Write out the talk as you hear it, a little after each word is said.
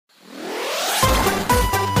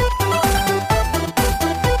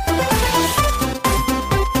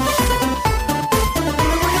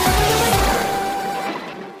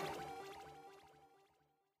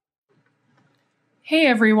Hey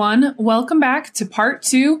everyone, welcome back to part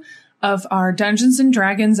 2 of our Dungeons &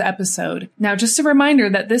 Dragons episode. Now just a reminder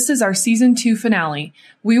that this is our Season 2 finale.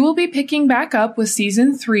 We will be picking back up with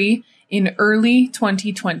Season 3 in early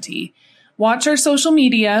 2020. Watch our social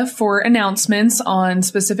media for announcements on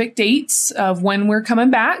specific dates of when we're coming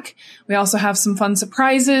back. We also have some fun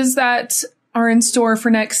surprises that are in store for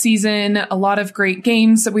next season, a lot of great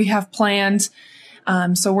games that we have planned.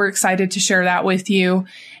 So we're excited to share that with you.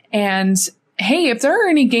 And hey, if there are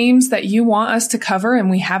any games that you want us to cover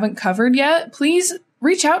and we haven't covered yet, please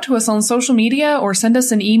reach out to us on social media or send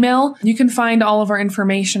us an email. You can find all of our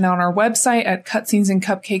information on our website at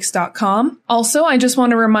cutscenesandcupcakes.com. Also, I just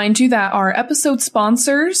want to remind you that our episode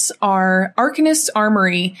sponsors are Arcanist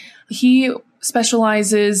Armory. He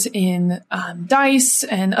specializes in dice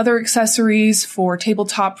and other accessories for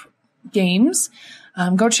tabletop games.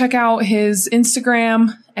 Go check out his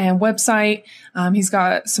Instagram and website. He's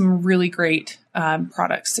got some really great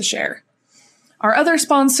products to share. Our other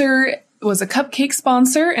sponsor was a cupcake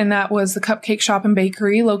sponsor, and that was the Cupcake Shop and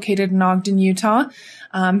Bakery located in Ogden, Utah.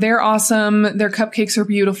 They're awesome. Their cupcakes are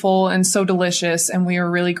beautiful and so delicious, and we are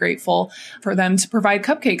really grateful for them to provide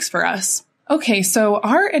cupcakes for us. Okay, so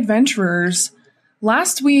our adventurers,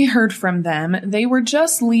 last we heard from them, they were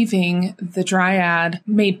just leaving the Dryad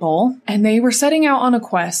Maple, and they were setting out on a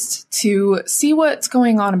quest to see what's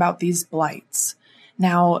going on about these blights.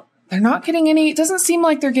 Now, they're not getting it doesn't seem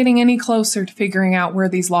like they're getting any closer to figuring out where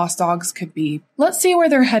these lost dogs could be. Let's see where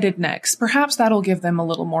they're headed next. Perhaps that'll give them a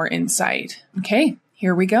little more insight. Okay,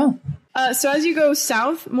 here we go. So as you go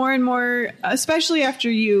south, more and more, especially after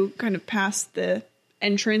you kind of passed the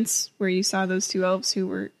entrance where you saw those two elves who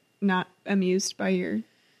were not amused by your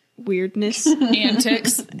weirdness.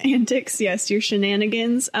 Antics, yes, your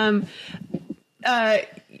shenanigans.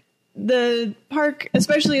 The park,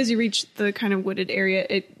 especially as you reach the kind of wooded area,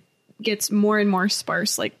 it gets more and more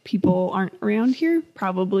sparse. Like, people aren't around here,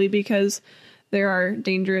 probably because there are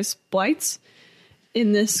dangerous blights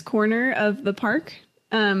in this corner of the park.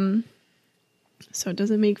 So it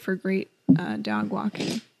doesn't make for great dog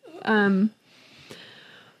walking.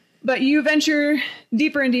 But you venture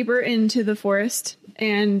deeper and deeper into the forest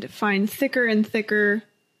and find thicker and thicker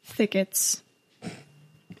thickets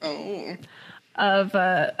of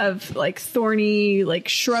like thorny, like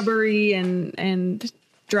shrubbery and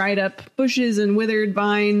dried up bushes and withered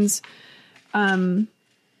vines, kind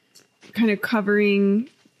of covering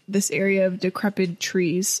this area of decrepit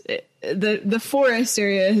trees. The forest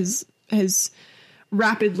area has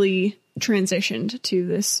rapidly transitioned to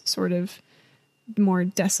this sort of more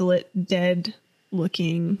desolate,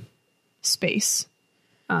 dead-looking space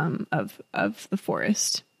of the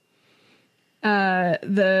forest.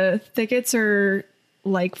 The thickets are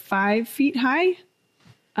like 5 feet high,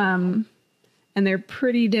 and they're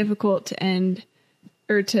pretty difficult to end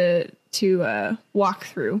or to walk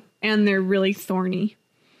through, and they're really thorny.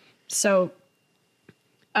 So,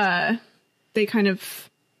 they kind of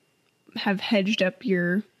have hedged up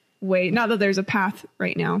your way. Not that there's a path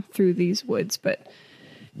right now through these woods, but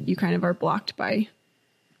you kind of are blocked by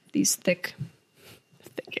these thickets.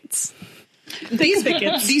 These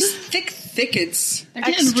thick thickets. They're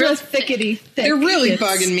extra thickety thick. They're really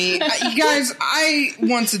bugging me. You guys, I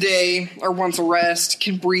once a day or once a rest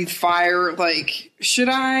can breathe fire. Like, should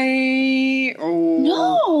I? Oh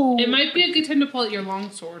no! It might be a good time to pull out your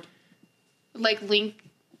longsword, like Link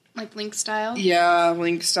style. Yeah,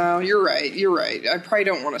 Link style. You're right. I probably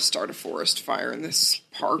don't want to start a forest fire in this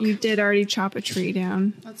park. You did already chop a tree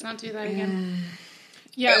down. Let's not do that again.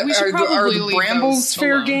 Yeah, we should probably are leave the brambles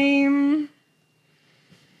fair alone. Game?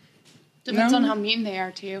 Depends on how mean they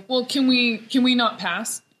are to you. Well, can we not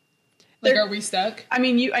pass? Like, are we stuck? I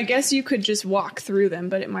mean, I guess you could just walk through them,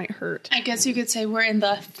 but it might hurt. I guess you could say we're in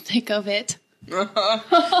the thick of it.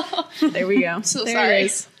 There we go. So there sorry. It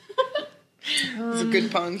is. It's a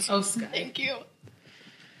good pun. Oh, Sky. Thank you.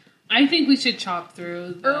 I think we should chop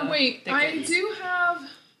through the I thickets. do have...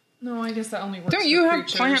 No, I guess that only works Don't for you have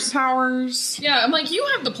creatures. plant powers? Yeah, I'm like, you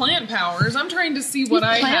have the plant powers. I'm trying to see what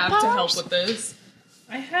I plant have to help powers? with this.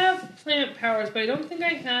 I have plant powers, but I don't think I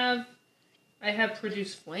have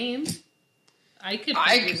produce flame.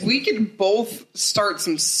 We could both start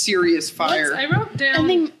some serious fire. I wrote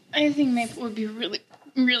down. I think Maple would be really,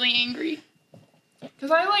 really angry.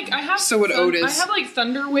 Because I have... So would Otis. I have, like,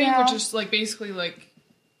 Thunder Wave, Yeah. which is, like, basically, like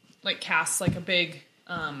casts, like, a big,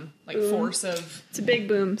 force of... It's a big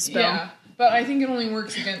boom spell. Yeah, but I think it only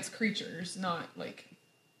works against creatures, not, like,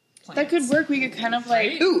 plants. That could work. We could kind of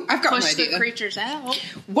like Ooh, I've got an push the idea. creatures out.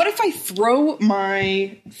 What if I throw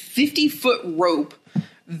my 50-foot rope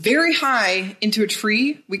very high into a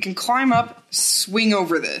tree? We can climb up, swing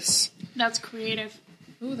over this. That's creative.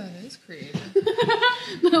 Ooh, that is creative.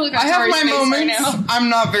 Look at I have Tori's my face right moments. now. I'm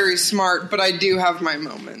not very smart, but I do have my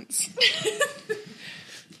moments.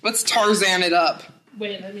 Let's Tarzan it up.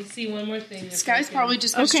 Wait, let me see one more thing. This guy's probably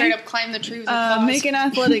just gonna Okay. straight up climb the tree with a claws. Make an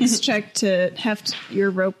athletics check to heft your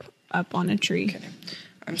rope up on a tree.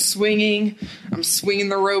 I'm swinging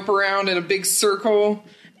the rope around in a big circle,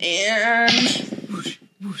 and whoosh,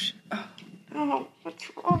 whoosh. Oh, what's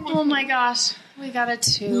wrong? Oh my gosh, we got a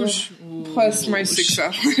 2. Plus my 6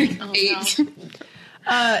 athletic. Oh,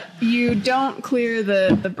 8. You don't clear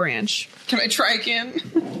the branch. Can I try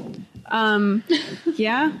again?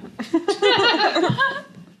 Yeah.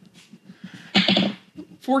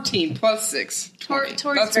 14 plus 6. 20.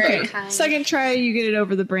 Tori's That's very better. kind. Second try, you get it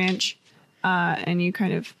over the branch, and you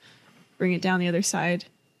kind of bring it down the other side,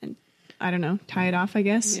 and I don't know, tie it off, I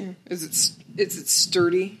guess. Yeah. Is it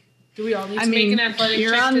sturdy? Do we all need to I make mean, an athletic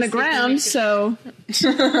you're check on to the see if we ground, make it?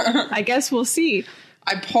 so I guess we'll see.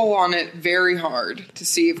 I pull on it very hard to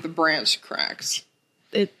see if the branch cracks.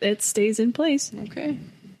 It stays in place. Okay.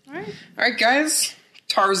 All right. All right, guys.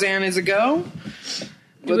 Tarzan is a go.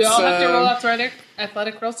 Do we all have to roll Let's,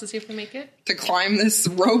 athletic rolls to see if we make it? to climb this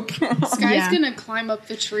rope. This guy's Yeah. gonna climb up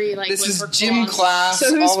the tree like This with is her gym claws. class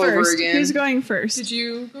So who's all over first? again. Who's going first? Did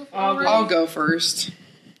you go for I'll it? I'll go first.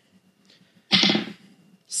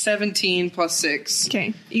 17 plus 6.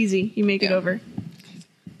 Okay, easy. You make it Yeah. over.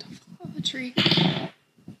 Oh, the tree.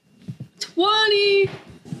 20.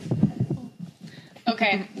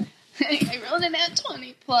 Okay. I rolled an at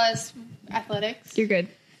 20 plus athletics. You're good.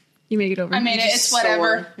 You make it over. I made it. It's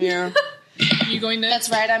whatever. Sore. Yeah. You going next?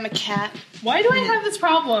 That's right. I'm a cat. Why do I have this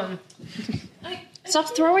problem?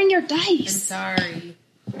 Stop throwing your I'm dice. sorry.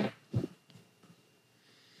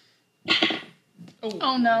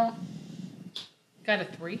 Oh no. Got a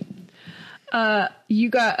 3. You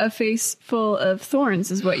got a face full of thorns,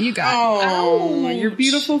 is what you got. Oh, Ouch. your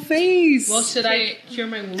beautiful face. Well, should I cure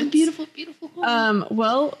my wounds? Beautiful, beautiful.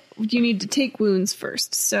 Well, you need to take wounds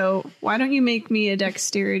first. So why don't you make me a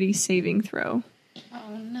dexterity saving throw?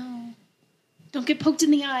 Oh no. Don't get poked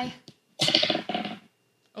in the eye.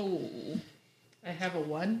 Oh. I have a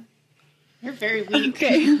 1. You're very weak.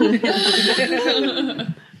 Okay.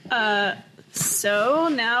 So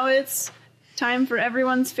now it's time for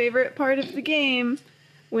everyone's favorite part of the game,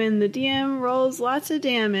 when the DM rolls lots of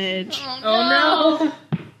damage. Oh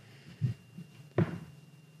no.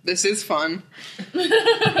 This is fun.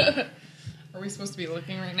 Are we supposed to be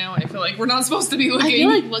looking right now? I feel like we're not supposed to be looking. I feel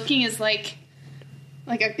like looking is like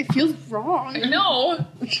it feels wrong. No.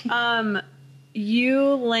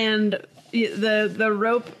 You land the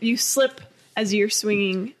rope. You slip as you're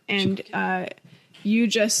swinging, and you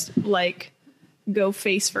just go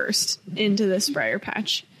face first into this briar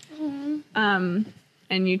patch. And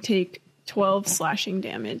you take 12 slashing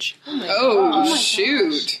damage. Oh,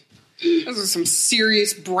 shoot. Those are some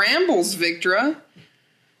serious brambles, Victra.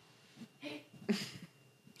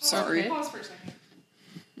 Sorry. Pause for a second.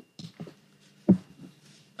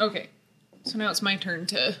 Okay. So now it's my turn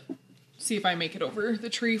to see if I make it over the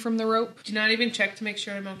tree from the rope. Do you not even check to make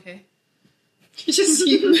sure I'm okay? She just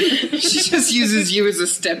uses you as a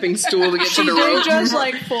stepping stool to get to the They rope. just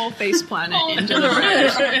full face plant it into the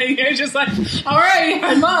rope. You're just like, all right,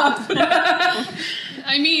 I'm up.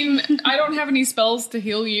 I mean, I don't have any spells to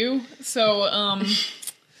heal you, so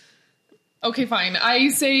okay, fine. I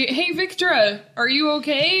say, hey, Victra, are you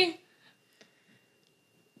okay?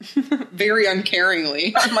 Very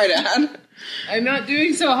uncaringly, I might add. I'm not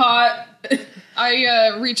doing so hot.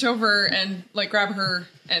 I reach over and grab her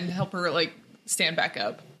and help her stand back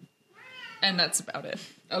up, and that's about it.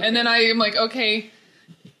 Okay. And then I am like, okay,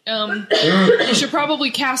 you should probably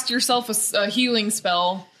cast yourself a healing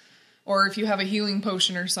spell, or if you have a healing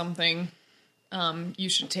potion or something, you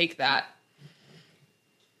should take that.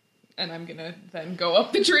 And I'm gonna then go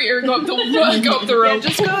up the tree or go up the Yeah, rope.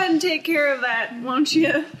 just go ahead and take care of that, won't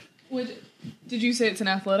you? Did you say it's in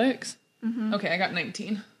athletics? Mm-hmm. Okay, I got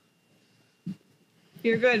 19.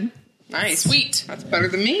 You're good. Nice. Sweet. That's better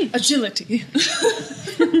than me. Agility.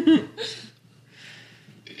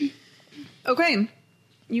 Okay.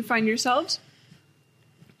 You find yourselves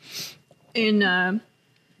in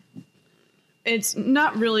it's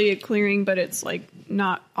not really a clearing, but it's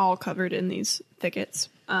not all covered in these thickets.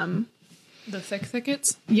 The thick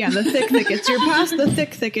thickets. Yeah, the thick thickets. You're past the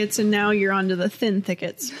thick thickets, and now you're onto the thin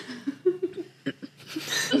thickets.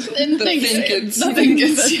 The thin kids. Nothing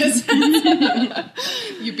gets yes.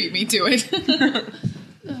 You beat me to it.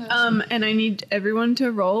 And I need everyone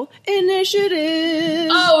to roll initiative.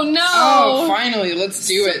 Oh no! Oh, finally, let's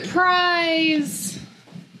do it. Surprise!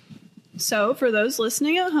 So, for those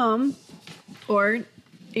listening at home or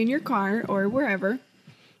in your car or wherever.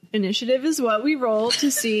 Initiative is what we roll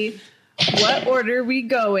to see what order we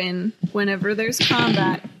go in whenever there's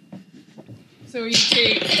combat. So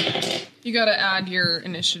you gotta add your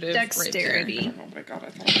initiative. Dexterity. Oh my god, I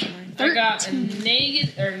thought it was mine. I got a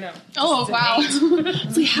negative, or no. Oh, wow. I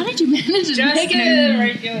was like, how did you manage to Just make a it?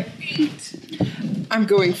 regular 8. I'm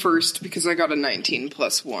going first because I got a 19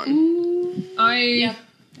 plus 1. I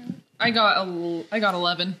got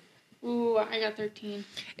 11. Ooh, I got 13.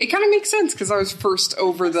 It kind of makes sense because I was first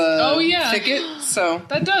over the thicket, so...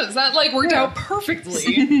 That like worked out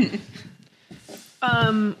perfectly.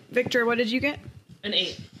 Victor, what did you get? An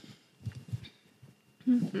 8.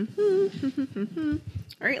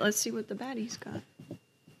 All right, let's see what the baddies got.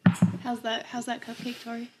 How's that cupcake,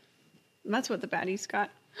 Tori? That's what the baddies got.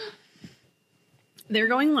 They're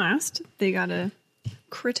going last. They got a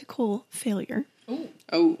critical failure.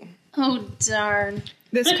 Oh. Oh, darn.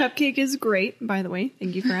 This cupcake is great, by the way.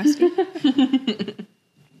 Thank you for asking.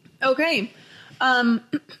 Okay.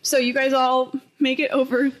 So you guys all make it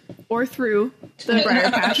over or through the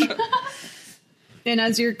briar patch. And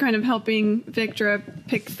as you're kind of helping Victra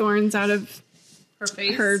pick thorns out of Her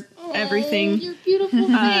face. her Oh, everything, your beautiful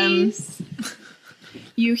face.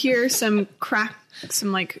 you hear some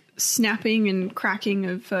like snapping and cracking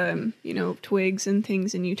of, twigs and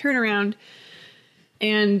things, and you turn around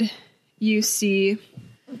and you see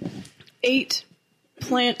 8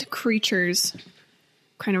 plant creatures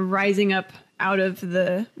kind of rising up out of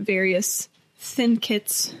the various thin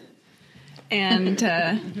kits and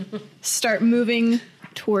start moving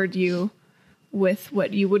toward you with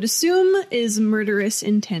what you would assume is murderous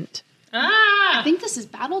intent. I think this is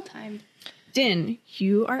battle time. Din,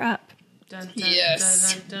 you are up. Dun, dun,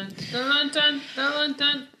 Yes. Dun, dun, dun, dun, dun,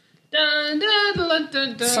 dun, dun, dun, dun,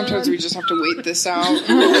 dun, dun. Sometimes we just have to wait this out.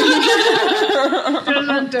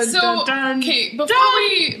 So okay,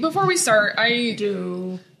 before we start,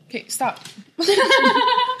 Okay, stop.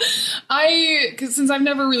 Cause since I've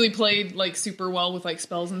never really played like super well with like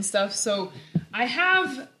spells and stuff, so I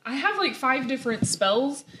have like 5 different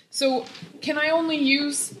spells. So can I only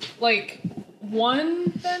use like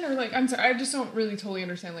one then, or like I'm sorry, I just don't really totally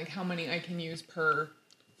understand like how many I can use per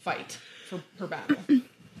fight per battle.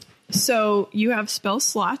 So you have spell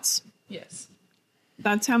slots. Yes.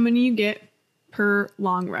 That's how many you get per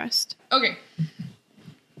long rest. Okay.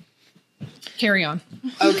 Carry on.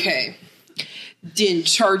 Okay. Din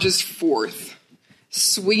charges forth,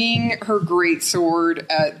 swinging her greatsword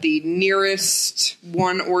at the nearest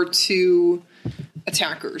 1 or 2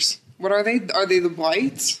 attackers. What are they? Are they the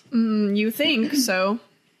blights? You think so.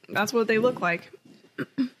 That's what they look like.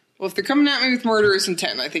 Well, if they're coming at me with murderous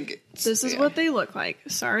intent, I think it's... This is what they look like.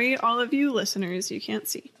 Sorry, all of you listeners, you can't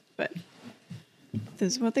see, but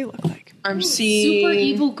this is what they look like. I'm seeing... Super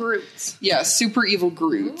evil Groots. Yeah, super evil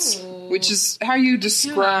Groots, which is how you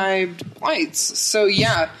described blights. So,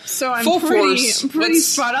 yeah. So I'm full pretty force.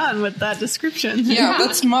 spot on with that description. Yeah,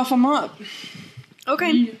 let's muff them up.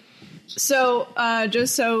 Okay. So,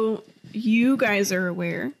 just so you guys are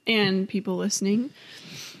aware, and people listening,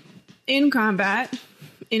 in combat,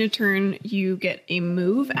 in a turn, you get a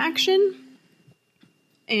move action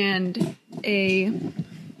and a...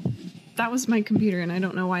 That was my computer, and I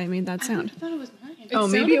don't know why I made that sound. I thought it was mine. Oh,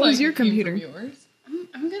 maybe it was your computer. Yours.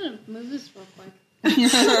 I'm gonna move this real quick.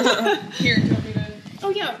 Here, tell me to...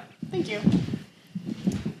 Oh, yeah. Thank you.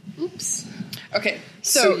 Oops. Okay,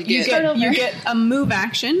 So you you get... get a move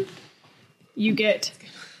action. You get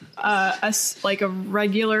a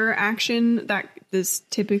regular action that is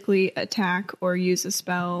typically attack or use a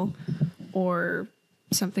spell or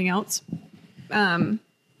something else. And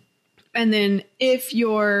then if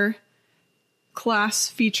your class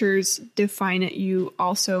features define it, you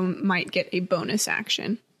also might get a bonus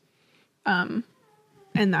action. And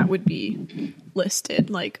that would be listed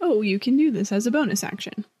like, oh, you can do this as a bonus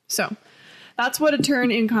action. So that's what a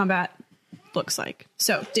turn in combat looks like.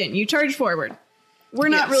 So, Din, you charge forward. We're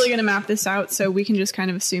not really going to map this out, so we can just kind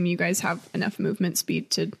of assume you guys have enough movement speed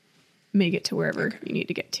to make it to wherever you need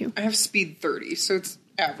to get to. I have speed 30, so it's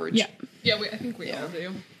average. Yeah. Yeah, I think we all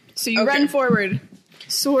do. So you Okay. run forward,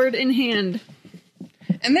 sword in hand.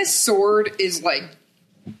 And this sword is, like,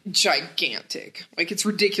 gigantic. Like, it's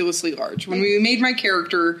ridiculously large. When we made my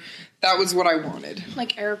character, that was what I wanted.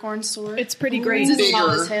 Like Aragorn's sword. It's pretty great. It's as Bigger. tall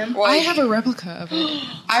as him. Like, I have a replica of it.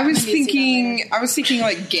 I was see thinking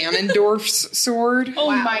like Ganondorf's sword Oh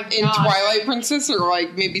my god. in Twilight Princess, or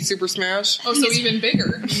like maybe Super Smash. Oh, so even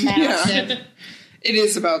bigger. Massive. It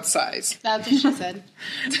is about size. That's what she said.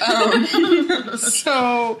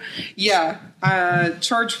 So, yeah,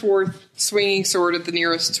 charge forth, swinging sword at the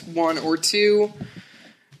nearest 1 or 2.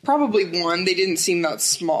 Probably one. They didn't seem that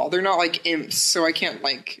small. They're not like imps, so I can't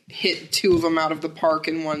like hit 2 of them out of the park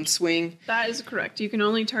in one swing. That is correct. You can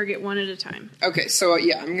only target one at a time. Okay, so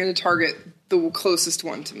yeah, I'm going to target the closest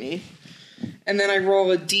one to me. And then I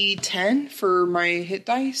roll a d10 for my hit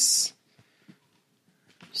dice.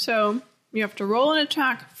 So you have to roll an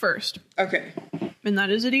attack first, Okay, and that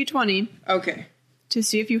is a d20 okay. to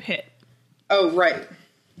see if you hit. Oh, right.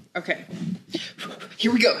 Okay.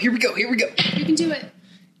 Here we go. You can do it.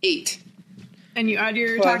 8. And you add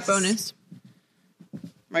your Plus- attack bonus.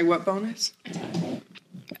 My what bonus?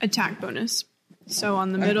 Attack bonus. So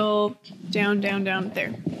on the middle, down,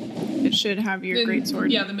 there. It should have your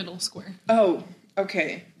greatsword. Yeah, the middle square. Oh,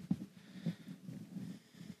 okay.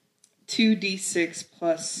 2d6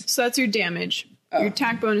 plus... So that's your damage. Oh. Your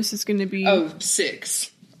attack bonus is going to be... Oh,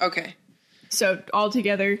 6. Okay. So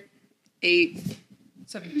altogether, 8,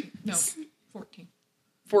 17. No, 14.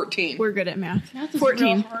 14. we're good at math. Math is 14.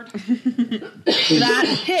 real hard.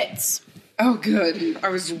 That hits. Oh, good. I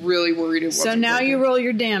was really worried it wasn't. So now you roll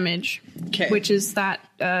your damage, Okay. which is that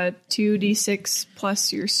 2d6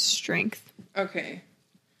 plus your strength. Okay.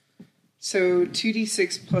 So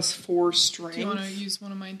 2d6 plus 4 strength. Do you want to use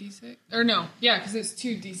one of my d6? Or no, yeah, because it's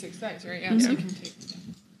 2 d6 dice, right? Yeah, so you can take.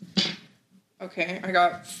 Okay, I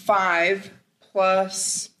got 5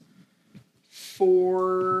 plus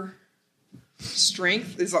 4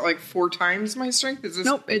 strength. Is that like 4 times my strength? Is this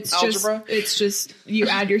Nope, it's algebra? just you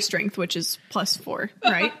add your strength, which is plus 4,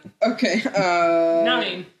 right? Okay.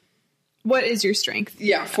 9. What is your strength?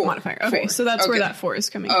 Yeah, 4 Modifier. Okay, 4. so that's where Okay. that 4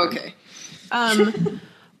 is coming from. Okay.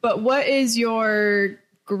 But what is your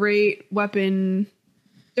great weapon?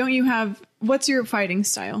 Don't you have... What's your fighting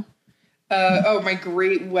style? My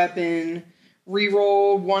great weapon.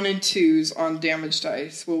 Reroll 1 and 2s on damage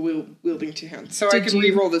dice while wielding 2 hands. So I Did can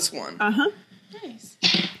you- reroll this one. Uh-huh. Nice.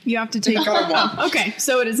 You have to take... Got a 1. Oh, okay,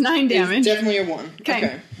 so it is 9 damage. It's definitely a 1.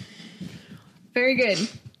 Okay. Very good.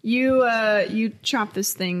 You chop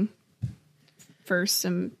this thing for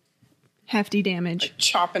some hefty damage.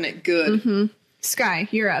 Chopping it good. Mm-hmm. Sky,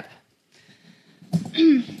 you're up.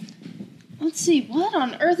 Let's see, what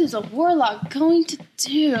on earth is a warlock going to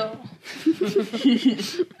do?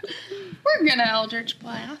 We're gonna Eldritch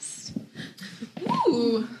Blast.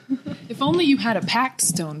 Ooh. If only you had a pact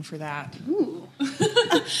stone for that. Ooh.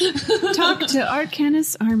 Talk to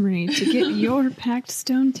Arcanus Armory to get your pact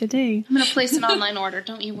stone today. I'm gonna place an online order,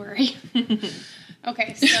 don't you worry.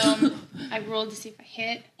 Okay, so I rolled to see if I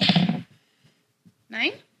hit.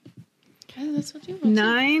 9? Oh, that's what you rolled.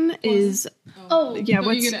 9 is... Oh, Yeah, Are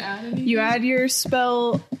what's... you gonna add anything? You add your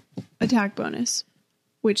spell attack bonus,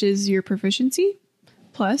 which is your proficiency,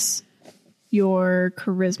 plus your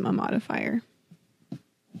charisma modifier.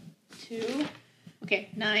 2. Okay,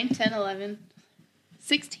 9, 10, 11,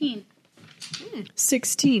 16.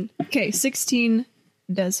 16. Okay, 16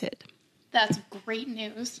 does hit. That's great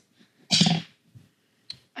news.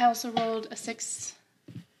 I also rolled a 6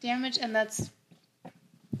 damage, and that's...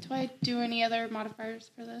 Do I do any other modifiers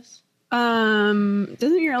for this?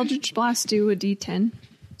 Doesn't your Eldritch Blast do a D10?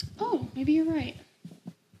 Oh, maybe you're right.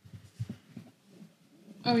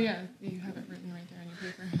 Oh, yeah, you have it written right there on your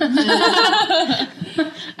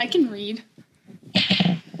paper. I can read.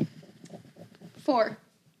 4.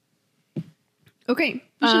 Okay.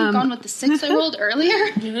 I should have gone with the 6 I rolled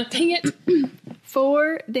earlier. Dang it.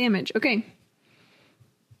 4 damage. Okay.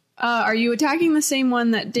 Are you attacking the same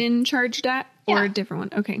one that Din charged at, or Yeah. a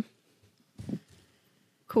different one? Okay.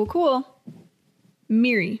 Cool.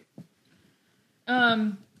 Miri.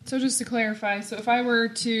 So just to clarify, so if I were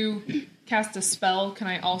to cast a spell, can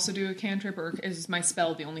I also do a cantrip, or is my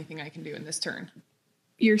spell the only thing I can do in this turn?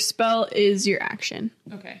 Your spell is your action.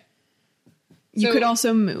 Okay. You So- could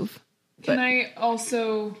also move. Can But- I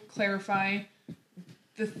also clarify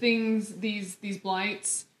the things, these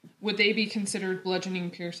blights, would they be considered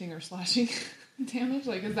bludgeoning, piercing, or slashing damage?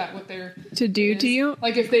 Like, is that what they're... To do to you?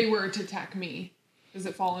 Like, if they were to attack me, does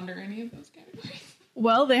it fall under any of those categories?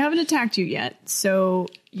 Well, they haven't attacked you yet, so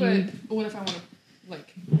But you... what if I want to,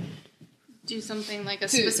 like... Do something like a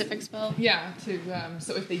specific spell. Yeah,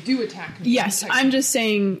 so if they do attack me... Yes, protect I'm me. just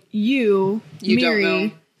saying you You don't Miri,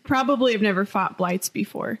 know. probably have never fought blights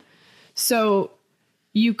before. So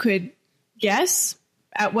you could guess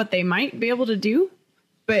at what they might be able to do,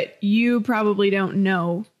 but you probably don't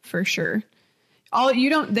know for sure.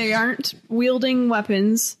 They aren't wielding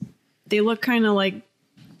weapons. They look kind of like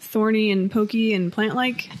thorny and pokey and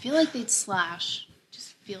plant-like. I feel like they'd slash.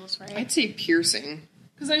 Just feels right. I'd say piercing.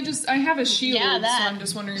 Because I have a shield, Yeah, that. so I'm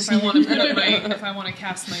just wondering if I want to put up if I want to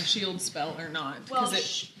cast my shield spell or not. Well,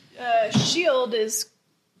 Because shield is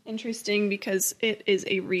interesting because it is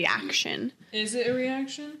a reaction. Is it a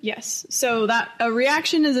reaction? Yes. So that a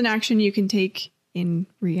reaction is an action you can take in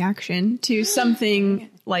reaction to something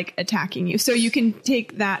like attacking you. So you can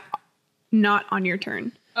take that not on your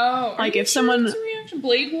turn. Oh, Like are if you someone- it's a reaction?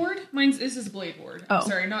 Blade Ward? This is Blade Ward. I'm Oh.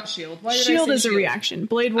 sorry, not Shield. Why did Shield I say is a shield? reaction.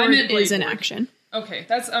 Blade I Ward meant Blade is an Ward. action. Okay,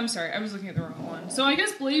 I'm sorry, I was looking at the wrong one. So I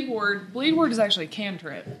guess Blade Ward is actually a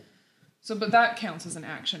cantrip. So, but that counts as an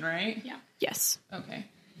action, right? Yeah. Yes. Okay.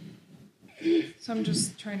 So I'm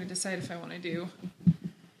just trying to decide if I want to do.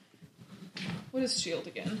 What is shield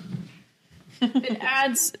again? It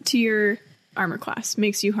adds to your armor class,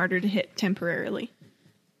 makes you harder to hit temporarily.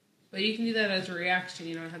 But you can do that as a reaction.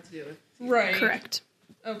 You don't have to do it. Right. Correct.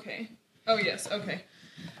 Okay. Oh yes. Okay.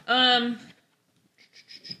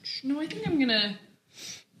 No, I think I'm going to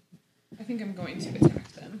attack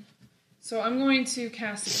them. So I'm going to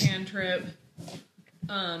cast a cantrip.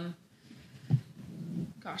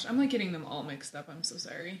 Gosh, I'm like getting them all mixed up. I'm so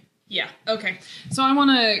sorry. Yeah. Okay. So I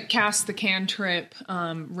want to cast the cantrip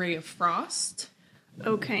Ray of Frost.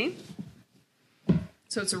 Okay.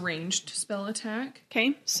 So it's a ranged spell attack.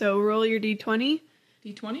 Okay. So roll your d20.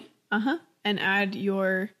 D20. And add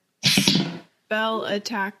your spell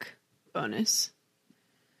attack bonus,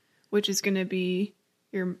 which is going to be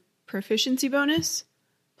your proficiency bonus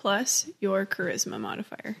plus your charisma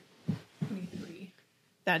modifier. 23.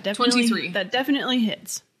 That definitely 23. That definitely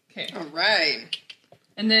hits. Okay. All right.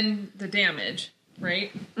 And then the damage,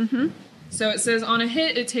 right? Mm-hmm. So it says on a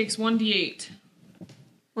hit, it takes 1d8.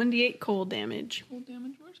 1d8 cold damage. Cold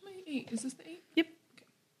damage. Where's my 8? Is this the 8? Yep.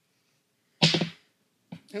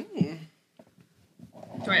 Ooh.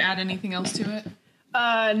 Do I add anything else to it?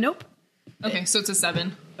 Nope. Okay, so it's a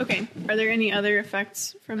 7. Okay. Are there any other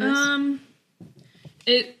effects from this?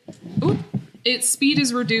 Its speed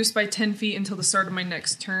is reduced by 10 feet until the start of my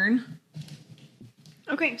next turn.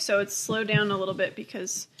 Okay, so it's slowed down a little bit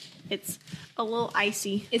because it's a little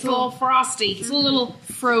icy. It's a little frosty. It's a little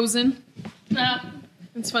frozen.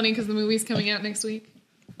 It's funny because the movie's coming out next week.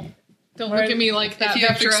 Don't look at me like that, If you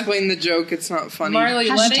have to Victra. explain the joke, it's not funny. Marley,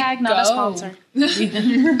 let it Hashtag go. not a sponsor.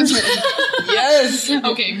 Yes.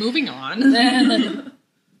 Okay, moving on.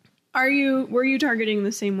 Were you targeting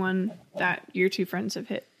the same one that your two friends have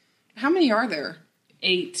hit? How many are there?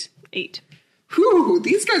 8. 8. Whew,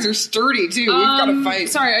 these guys are sturdy too. We've got to fight.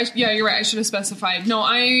 Sorry, yeah, you're right. I should have specified. No,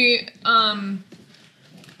 I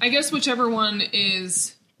guess whichever one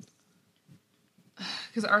is,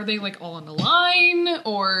 because are they like all on the line,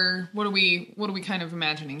 or what are we kind of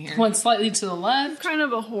imagining here? One slightly to the left. Kind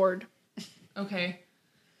of a horde. Okay.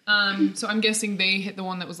 So I'm guessing they hit the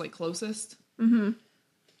one that was like closest.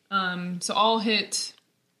 Mm-hmm. So I'll hit.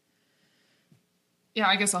 Yeah,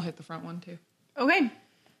 I guess I'll hit the front one too. Okay.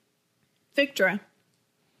 Victra,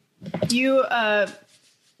 you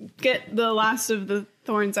get the last of the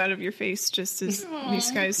thorns out of your face just as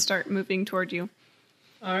these guys start moving toward you.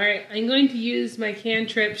 All right, I'm going to use my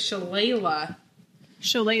cantrip Shillelagh.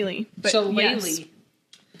 Shillelagh. But Shillelagh. yes.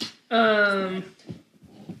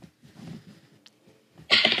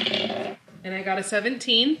 And I got a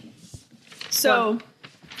 17. So,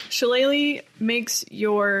 Shillelagh makes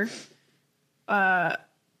your, well,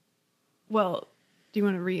 do you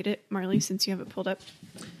want to read it, Marley, since you have it pulled up?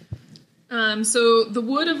 So the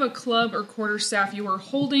wood of a club or quarterstaff you are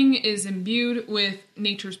holding is imbued with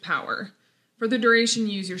nature's power. For the duration,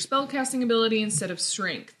 use your spellcasting ability instead of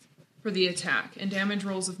strength for the attack, and damage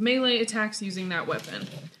rolls of melee attacks using that weapon.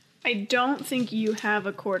 I don't think you have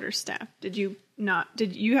a quarterstaff. Did you not?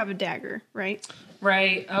 Did you have a dagger, right?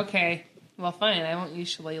 Right, okay. Well, fine, I won't use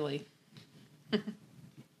Shillelagh.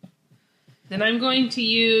 Then I'm going to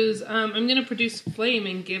use, I'm going to produce flame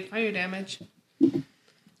and give fire damage.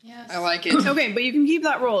 Yes. I like it. Okay, but you can keep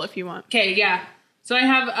that roll if you want. Okay, yeah. So I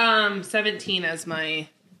have 17 as my,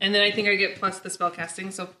 and then I think I get plus the spell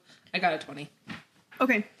casting, so I got a 20.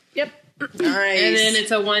 Okay, yep. Nice. And then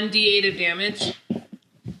it's a 1d8 of damage.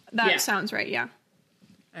 That Yeah. sounds right, yeah.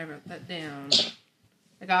 I wrote that down.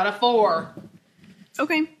 I got a 4.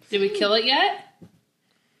 Okay. Did we kill it yet?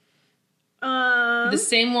 The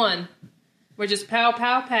same one. We're just pow,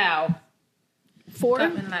 pow, pow. 4?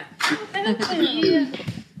 Got me like,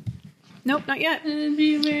 Nope, not yet.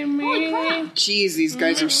 Jeez, these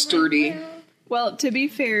guys are sturdy. Well, to be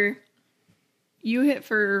fair, you hit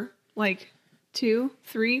for like 2,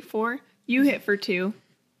 3, 4. You hit for 2.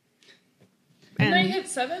 Didn't I And hit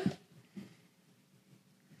 7?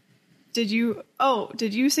 did you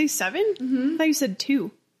say 7? I thought you said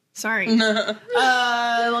 2. Sorry.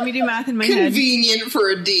 Let me do math in my head. Convenient for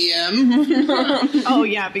a DM. Oh,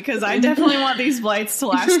 yeah, because I definitely want these blights to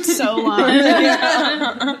last so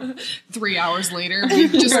long. 3 hours later, we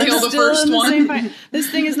just killed the Still first in the same one. fight. This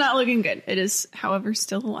thing is not looking good. It is, however,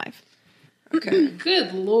 still alive. Okay.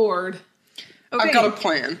 Good lord. Okay. I've got a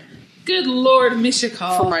plan Good lord,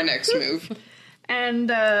 Mishakal. for my next move.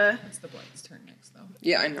 And It's the Blight's turn next, though.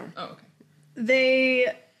 Yeah, I know. Oh, okay.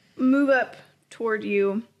 they move up toward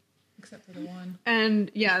you. Except for the one. And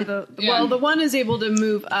yeah, the Yeah. one is able to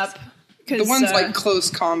move up. The one's like close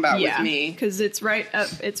combat with me. because it's right up.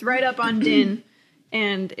 It's right up on Din,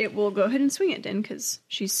 and it will go ahead and swing at Din because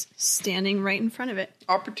she's standing right in front of it.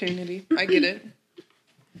 Opportunity. I get it.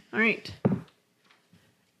 All right,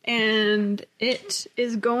 and it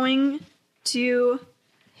is going to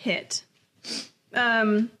hit.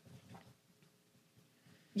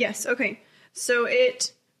 Yes. Okay. So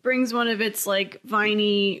it brings one of its like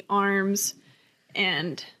viney arms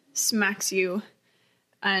and smacks you,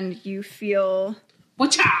 and you feel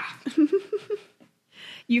Wacha!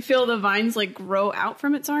 the vines like grow out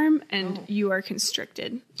from its arm, and you are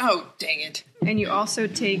constricted. Oh, dang it. And you also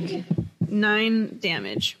take 9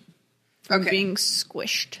 damage from Okay. being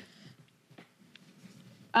squished.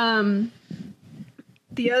 The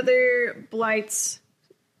other blights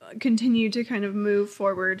continue to kind of move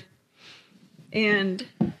forward, and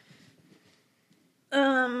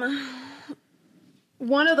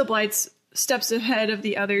one of the blights steps ahead of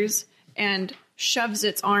the others and shoves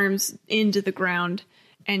its arms into the ground,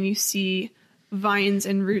 and you see vines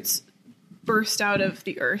and roots burst out of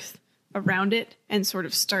the earth around it and sort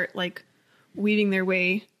of start like weaving their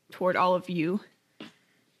way toward all of you.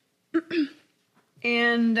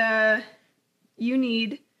 And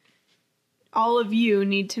all of you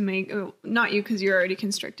need to make, not you because you're already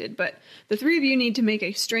constricted, but the 3 of you need to make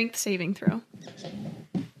a strength saving throw.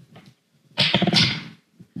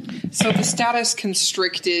 So the status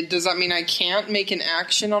constricted, does that mean I can't make an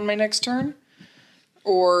action on my next turn?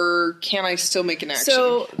 Or can I still make an action?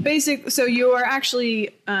 So you are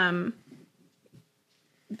actually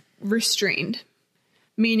restrained,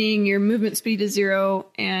 meaning your movement speed is 0,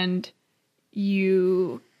 and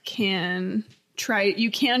you can try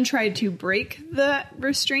to break the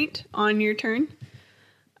restraint on your turn.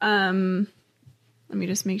 Let me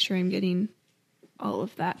just make sure I'm getting all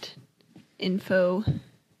of that info.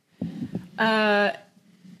 And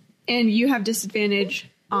you have disadvantage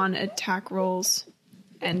on attack rolls,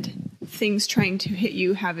 and things trying to hit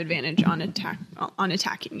you have advantage on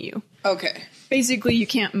attacking you. Okay. Basically, you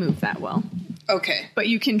can't move that well, Okay. but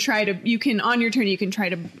on your turn you can try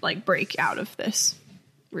to like break out of this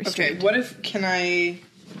restraint. Okay, what if,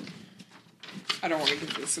 I don't want to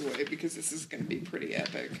give this away because this is going to be pretty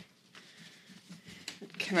epic.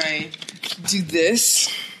 Can I do this?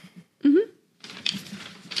 Mm-hmm.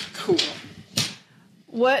 Cool.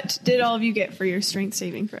 What did all of you get for your strength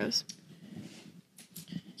saving throws?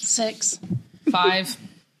 6. 5.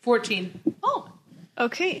 14. Oh,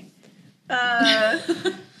 okay.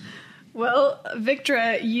 Well,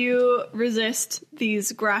 Victra, you resist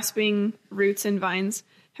these grasping roots and vines.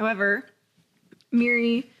 However,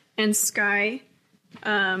 Miri and Sky,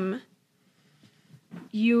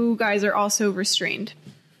 you guys are also restrained.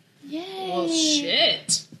 Yay! Well,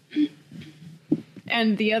 shit.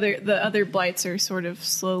 And the other blights are sort of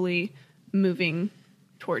slowly moving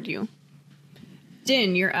toward you.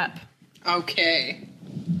 Din, you're up. Okay.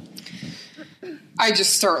 I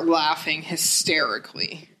just start laughing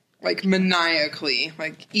hysterically. Like maniacally.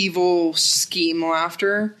 Like evil scheme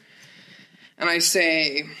laughter. And I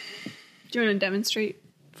say... Do you want to demonstrate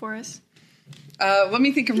for us? let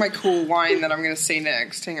me think of my cool line that I'm going to say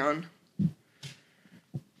next. Hang on.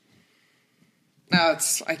 No,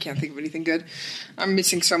 I can't think of anything good. I'm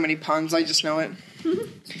missing so many puns. I just know it.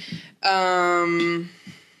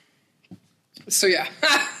 So yeah.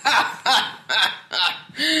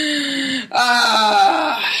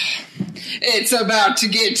 It's about to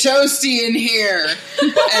get toasty in here.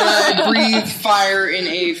 And I breathe fire in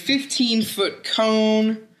a 15-foot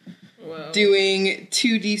cone, Whoa. doing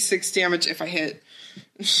 2d6 damage if I hit.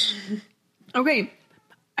 Okay.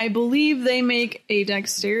 I believe they make a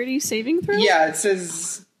dexterity saving throw. Yeah, it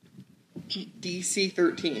says DC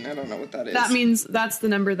 13. I don't know what that is. That means that's the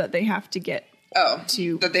number that they have to get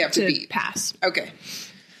that they have to beat. pass. Okay.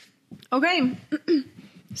 Okay.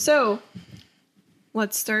 So,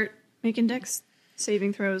 let's start making dex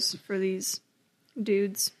saving throws for these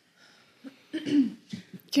dudes.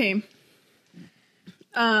 Okay.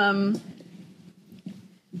 One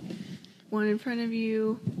in front of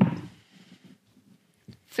you.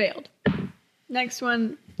 Failed. Next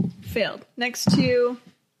one. Failed. Next two.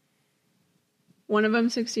 One of them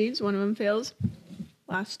succeeds, one of them fails.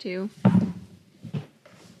 Last two.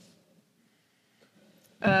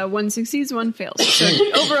 One succeeds, one fails. So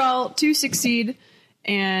overall, 2 succeed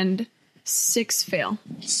and 6 fail.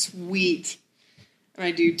 Sweet. And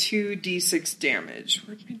I do 2d6 damage.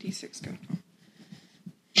 Where'd my d6 go?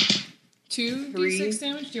 2 3. d6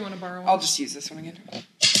 damage? Do you want to borrow one? I'll just use this one again.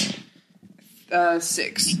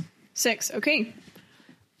 6. 6. Okay.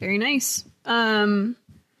 Very nice.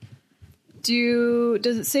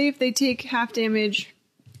 Does it say if they take half damage?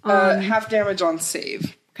 Half damage on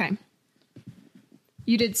save. Okay.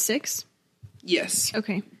 You did 6? Yes.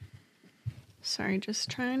 Okay. Sorry, just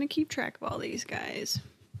trying to keep track of all these guys.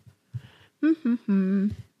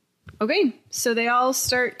 Okay, so they all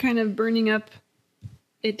start kind of burning up.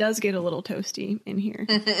 It does get a little toasty in here.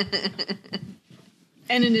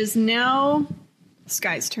 And it is now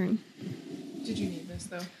Sky's turn. Did you need this,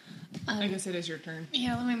 though? I guess it is your turn.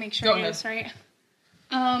 Yeah, let me make sure Go I get ahead. this right.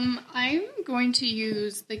 I'm going to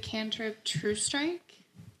use the cantrip True Strike.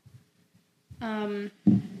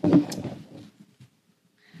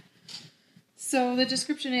 So the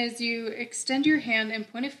description is you extend your hand and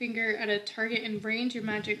point a finger at a target in range. Your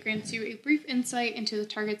magic grants you a brief insight into the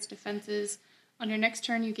target's defenses. On your next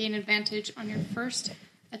turn, you gain advantage on your first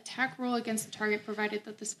attack roll against the target, provided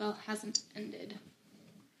that the spell hasn't ended.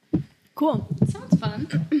 Cool. Sounds fun.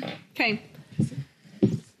 Okay.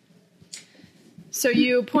 So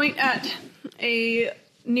you point at a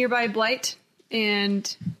nearby blight,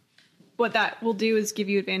 and what that will do is give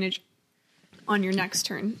you advantage on your next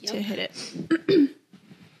turn to Yep. hit it.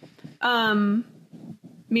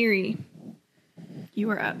 Miri, you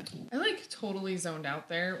are up. I totally zoned out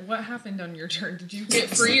there. What happened on your turn? Did you get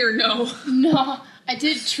free or no? No, I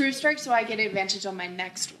did True Strike, so I get advantage on my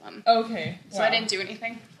next one. Okay. So I didn't do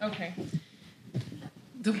anything. Okay.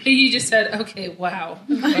 The way you just said, okay, wow.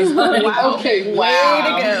 Wow. Okay, wow. Way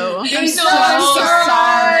to go. I'm so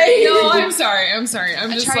sorry. No, I'm sorry. I'm sorry.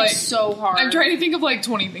 I'm I just tried so hard. I'm trying to think of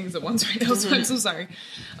 20 things at once right now, so I'm so sorry.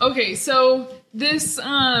 Okay, so this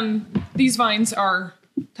these vines are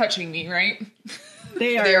touching me, right?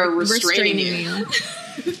 They They are are restraining restraining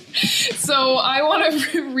you. So I want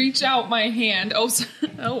to reach out my hand. Oh,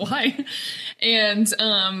 why? And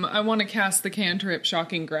I want to cast the cantrip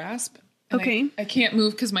Shocking Grasp. And Okay. I can't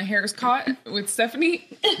move because my hair is caught with Stephanie.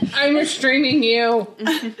 I'm restraining you.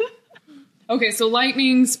 Okay, so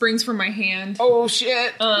lightning springs from my hand. Oh,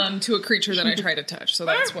 shit. To a creature that I try to touch. So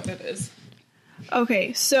that's what it is.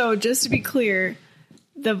 Okay, so just to be clear,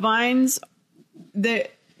 the vines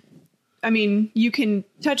you can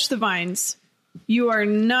touch the vines. You are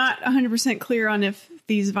not 100% clear on if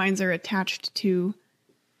these vines are attached to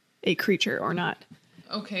a creature or not.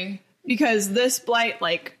 Okay. Because this blight,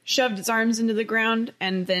 shoved its arms into the ground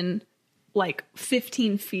and then,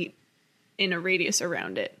 15 feet in a radius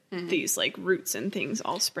around it, these, roots and things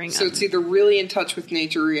all sprang So up. it's either really in touch with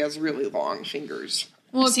nature or he has really long fingers.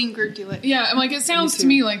 Well, I've seen Groot do it. yeah, it sounds Me to too.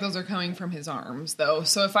 me like those are coming from his arms, though.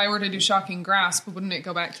 So if I were to do Shocking Grasp, wouldn't it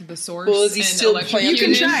go back to the source? Well, is he and still electrocute planted?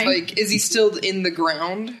 You can it? try. Is he still in the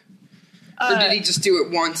ground? Or did he just do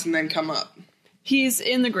it once and then come up? He's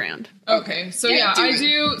in the ground. Okay, so Yeah, do I it.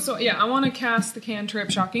 do. So I want to cast the cantrip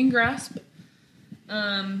Shocking Grasp.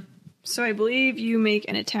 So I believe you make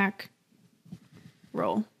an attack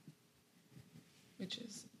roll Which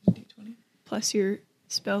is D20, plus your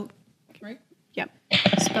spell. right? Yep.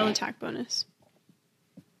 Spell attack bonus.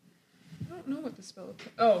 I don't know what the spell.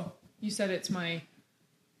 Oh, you said it's my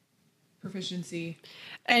proficiency.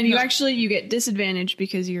 And you No. you get disadvantage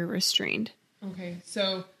because you're restrained. Okay,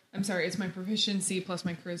 so I'm sorry, it's my proficiency plus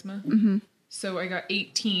my charisma. Mm-hmm. So I got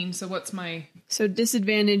 18. So what's my? So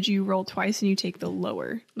disadvantage, you roll twice and you take the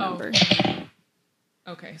lower number.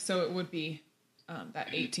 Okay, so it would be that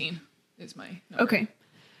 18 is my number. Okay.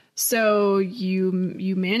 So you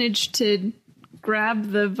manage to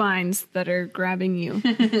grab the vines that are grabbing you.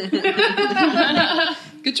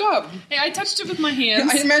 Good job. Hey, I touched it with my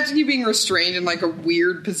hands. I imagine you being restrained in a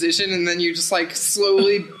weird position and then you just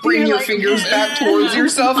slowly bring You're your like- fingers back towards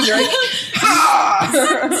yourself and you're like,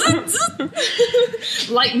 ha!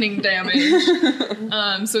 Lightning damage.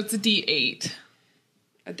 So it's a D8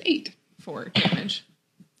 A date. for damage.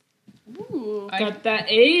 Ooh. Got that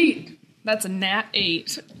 8. That's a nat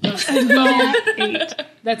 8. That's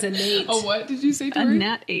a Nate. Oh, what did you say, A Tori?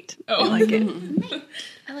 nat 8. Oh. I like it.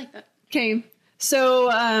 I like that. Okay.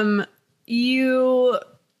 So you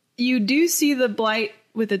do see the blight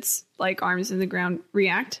with its arms in the ground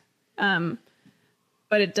react. But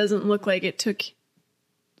it doesn't look like it took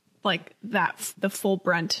the full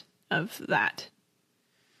brunt of that.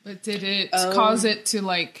 But did it cause it to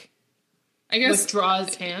I guess. Withdraw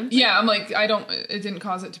his hand. Yeah, I'm like, it didn't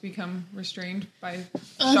cause it to become restrained by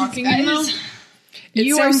shocking him, though. It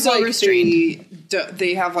You are sounds so like restrained.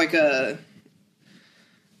 they have like a.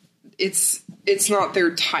 It's not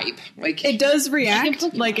their type. Like It does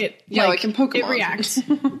react, like it. Yeah, like in Pokemon. It reacts,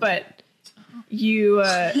 but you.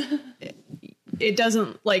 It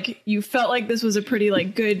doesn't like you felt like this was a pretty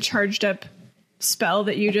like good charged up spell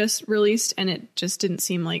that you just released, and it just didn't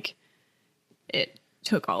seem like it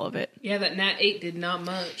took all of it. Yeah, that Nat 8 did not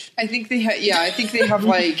much. I think they have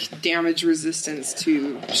like damage resistance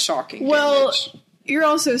to shocking Well, damage. you're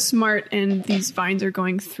also smart, and these vines are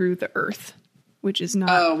going through the earth, which is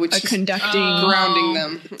not Which a is conducting. Grounding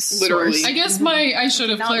them, literally. I guess I should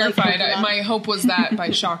have Not like clarified. Pokemon. My hope was that by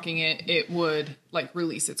shocking it, it would like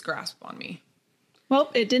release its grasp on me. Well,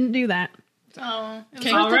 it didn't do that. Oh, it was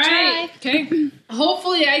Okay. worth All a right. try. Okay.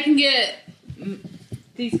 Hopefully, I can get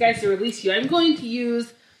these guys to release you. I'm going to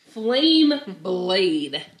use Flame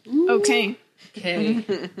Blade. Okay. Okay.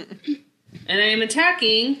 And I am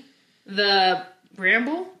attacking the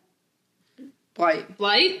Bramble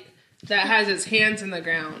Blight that has its hands in the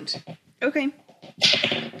ground. Okay.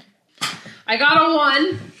 I got a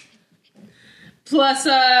 1 plus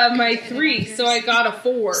my 3, so I got a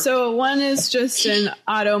 4. So one is just an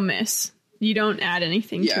auto miss. You don't add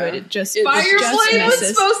anything Yeah. to it. It just It- Fire just Blade was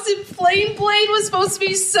misses. Flame Blade was supposed to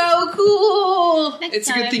be so cool. Next It's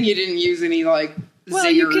a time. good thing you didn't use any like Well,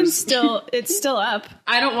 zingers. you can still. It's still up.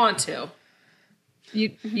 I don't want to.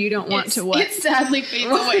 You don't want to what? It sadly fades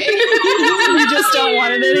away. You just don't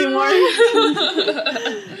want it anymore.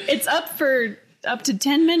 It's up for up to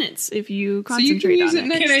 10 minutes if you So you concentrate can use on it it.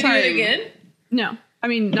 next Can I time. do it again? No, I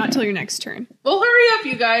mean not till your next turn. Well, hurry up,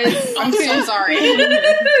 you guys. I'm so sorry.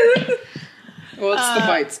 Well, it's the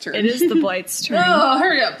bite's turn. It is the Blight's turn. Oh,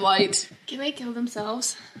 hurry up, Blight. Can they kill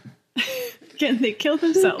themselves? Can they kill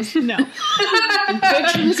themselves? No.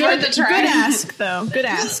 It's worth a try. Good ask, though. Good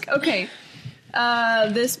ask. Okay.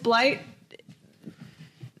 This Blight.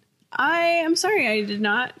 I am sorry, I did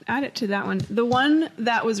not add it to that one. The one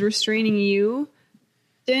that was restraining you,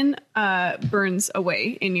 Din, burns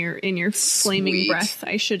away in your flaming Sweet. breath.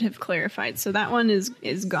 I should have clarified. So that one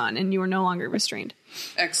is gone, and you are no longer restrained.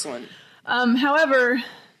 Excellent. However,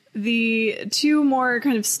 the two more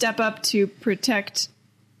kind of step up to protect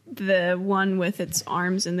the one with its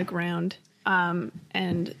arms in the ground.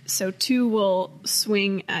 And so two will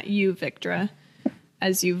swing at you, Victra,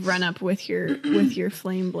 as you run up with your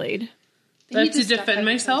flame blade. I have to defend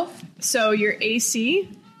myself? So your AC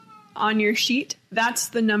on your sheet, that's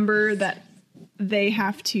the number that they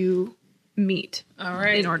have to meet All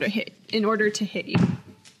right. in order to hit you.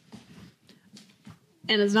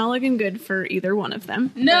 And it's not looking good for either one of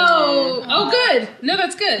them. No. Oh, good. No,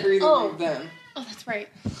 that's good. For either one of them. Oh, that's right.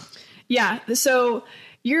 Yeah, so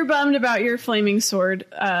you're bummed about your flaming sword.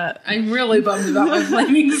 I'm really bummed about my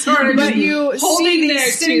flaming sword. But you holding see there,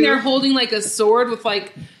 these sitting two- there holding like a sword with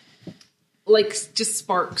like just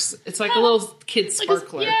sparks. It's like a little kid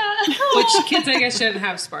sparkler. Yeah. Which kids, I guess, shouldn't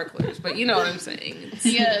have sparklers, but you know what I'm saying. It's-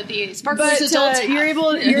 The sparklers But adults have. you're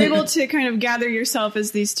able to kind of gather yourself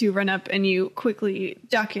as these two run up, and you quickly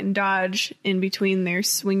duck and dodge in between their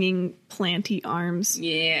swinging planty arms.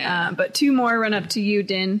 yeah. But two more run up to you,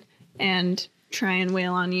 Din, and try and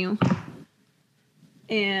wail on you.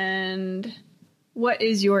 And what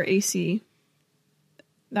is your AC?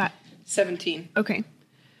 That 17. okay.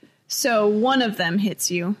 So one of them hits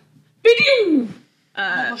you.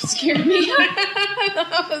 Scared me.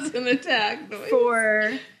 I was an attack.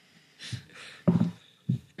 For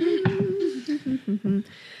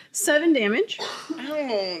 7 damage.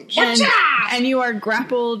 Ouch. And you are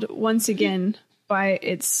grappled once again by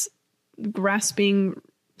its grasping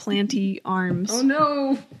planty arms. Oh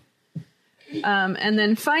no. And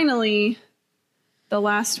then finally, the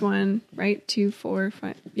last one, right? 2, 4,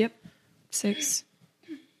 5. Yep. 6,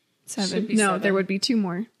 7. Should be No, 7. there would be 2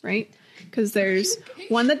 more, right? Because there's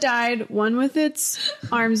one that died, one with its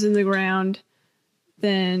arms in the ground,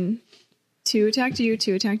 then 2 attacked you,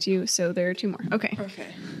 2 attacked you, so there are 2 more. Okay. Okay.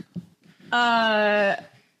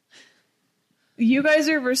 You guys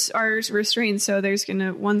are restrained, so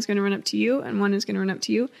one's gonna run up to you, and one is gonna run up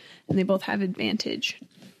to you, and they both have advantage.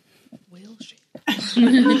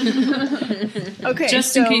 Okay,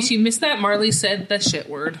 Just in case you missed that, Marley said the shit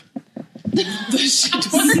word.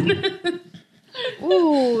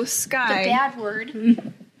 Ooh, The Sky. bad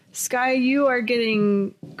word. Sky, you are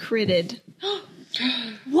getting critted.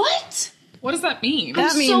 What? What does that mean?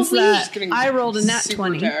 That so means weak. that Getting I rolled a nat super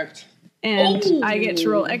 20. attacked. And I get to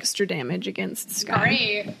roll extra damage against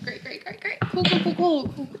Sky. Great. Cool. I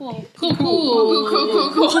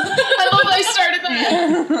love that I started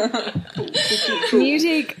that. You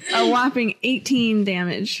take a whopping 18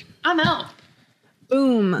 damage. I'm out.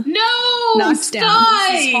 Boom. No! Knocked down.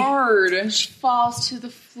 It's hard. Falls to the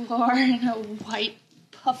floor in a white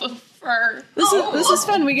puff of fur. This is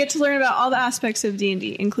fun. We get to learn about all the aspects of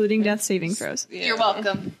D&D, including death saving throws. Yeah. You're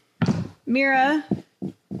welcome. Miri.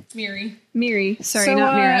 Sorry, So,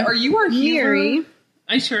 not Mira. are you our healer? Miri.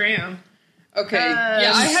 I sure am. Okay.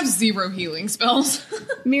 Yeah, I have 0 healing spells.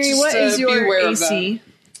 Miri, Just, what is be your aware of AC?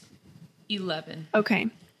 11. Okay.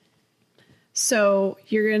 So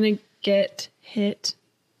you're going to get hit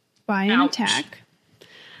by an Ouch. attack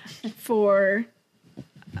for...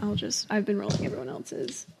 I've been rolling everyone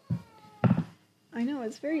else's. I know,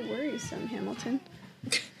 it's very worrisome, Hamilton.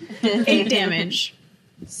 8 damage.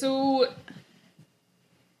 So,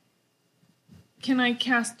 can I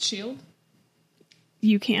cast shield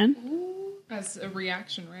You can? as a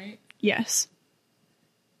reaction, right? Yes.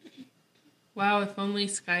 Wow, if only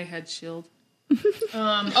Sky had shield.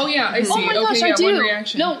 Oh yeah, I see. Oh my gosh, okay, yeah, I do. one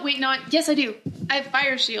reaction. No, wait, yes, I do. I have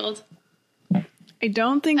fire shield. I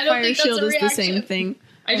don't think I don't Fire think that's Shield a is the same reaction. thing.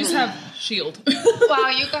 I just have shield. Wow,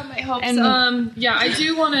 you got my hopes And- up. Yeah, I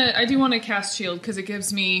do want to cast shield because it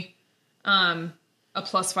gives me a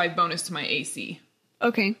 +5 bonus to my AC.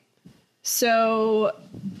 Okay. So,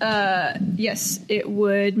 yes, it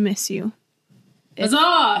would miss you.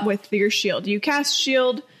 Huzzah! With your shield. You cast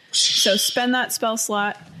shield, so spend that spell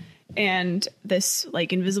slot, and this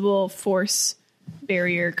like invisible force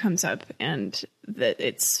barrier comes up, and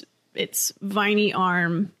its viney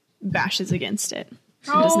arm bashes against it. It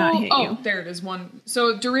does not hit you there it is. One.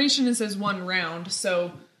 So duration it says 1 round.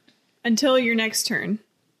 So until your next turn.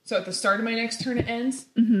 at the start of my next turn it ends.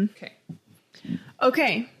 Mm-hmm. Okay.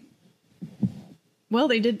 Okay. Well,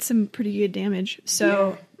 they did some pretty good damage.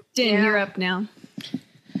 So, Din, Yeah. you're up now.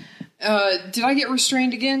 Did I get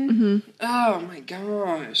restrained again? Mm-hmm. Oh my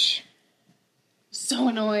gosh. So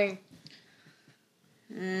annoying.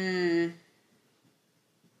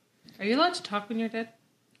 Are you allowed to talk when you're dead?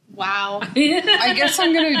 Wow. I guess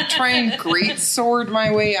I'm gonna try and great sword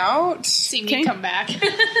my way out. See me Okay. come back.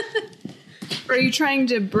 Are you trying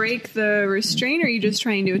to break the restraint, or are you just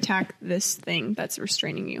trying to attack this thing that's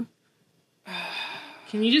restraining you?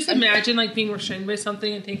 Can you just imagine like being restrained by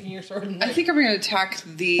something and taking your sword and I think I'm gonna attack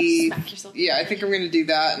the. Smack yourself. Yeah, I think I'm gonna do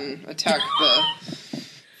that and attack the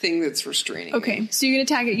thing that's restraining. Okay, me. so you can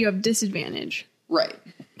attack it. You have disadvantage. Right.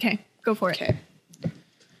 Okay, go for it. Okay.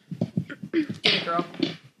 get it, girl?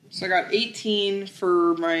 So I got 18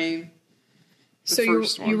 for my. So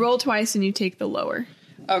first you one. roll twice and you take the lower.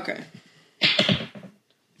 Okay.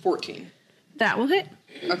 14. That will hit.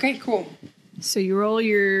 Okay, cool. So you roll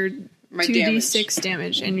your My 2d6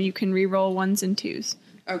 damage, and you can re-roll 1s and 2s.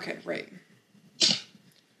 Okay, right.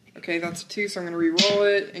 Okay, that's a 2, so I'm gonna re-roll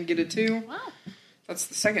it and get a 2. Wow. That's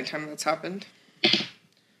the second time that's happened.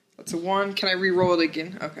 That's a 1. Can I re-roll it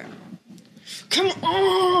again? Okay. Come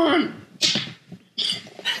on!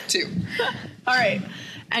 2. All right.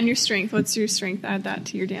 And your strength. What's your strength? Add that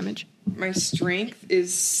to your damage. My strength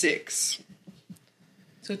is 6.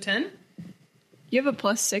 So 10? You have a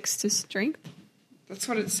 +6 to strength. That's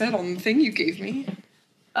what it said on the thing you gave me.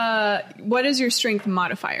 What is your strength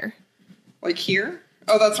modifier? Like here?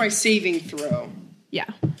 Oh, that's my saving throw. Yeah.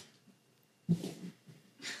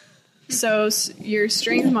 So your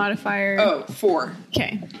strength modifier. Oh, 4.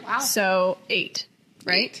 Okay. Wow. So 8,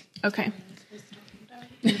 right? 8. Okay.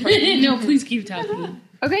 No, please keep talking.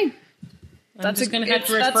 Okay. I'm just going to have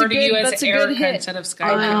to that's refer a to good- you as that's a good Erica hit instead of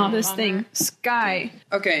Sky. on this thing. Sky.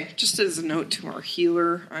 Okay, just as a note to our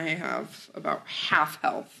healer, I have about half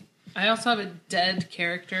health. I also have a dead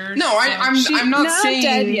character. No, so- I'm not saying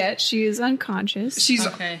dead yet. She is unconscious. She's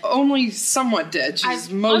Okay. only somewhat dead.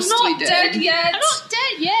 She's mostly I'm not dead yet. I'm not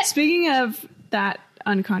dead yet. Speaking of that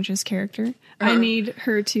unconscious character, I Uh-huh. need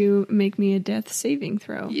her to make me a death saving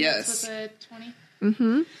throw. With Yes. a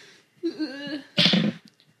 20.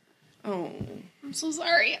 Oh. I'm so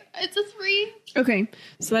sorry. It's a 3. Okay,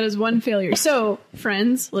 so that is one failure. So,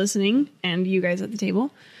 friends listening, and you guys at the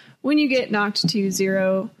table, when you get knocked to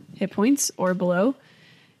 0 hit points or below,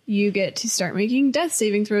 you get to start making death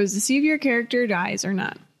saving throws to see if your character dies or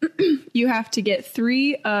not. You have to get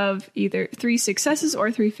 3 of either 3 successes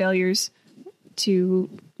or 3 failures to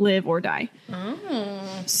live or die.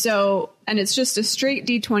 So, and it's just a straight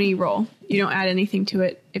D20 roll. You don't add anything to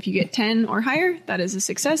it. If you get 10 or higher, that is a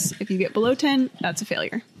success. If you get below 10, that's a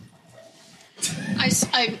failure.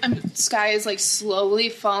 Sky is like slowly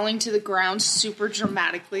falling to the ground super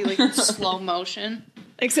dramatically, like in slow motion.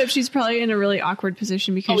 Except she's probably in a really awkward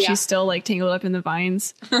position because Oh, yeah. she's still like tangled up in the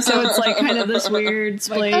vines. So it's like kind of this weird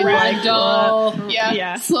splayed like Ragdoll. Yeah.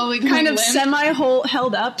 Yeah. Slowly kind of limp.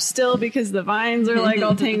 held up still because the vines are like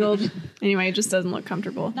all tangled. Anyway, it just doesn't look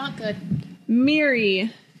comfortable. Not good.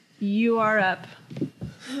 Miri, you are up.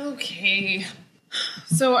 Okay.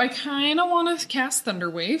 So I kind of want to cast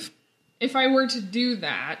Thunderwave. If I were to do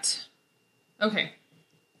that... Okay.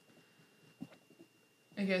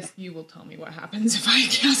 I guess you will tell me what happens if I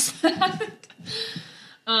cast that.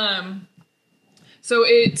 So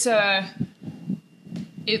it's like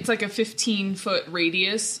a 15-foot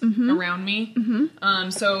radius around me.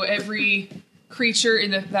 So every creature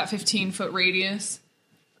in that 15-foot radius...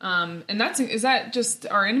 and is that just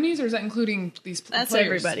our enemies, or is that including these That's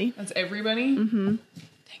players? everybody. That's everybody? Mm-hmm. Dang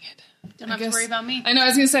it. Don't have to worry about me. I know, I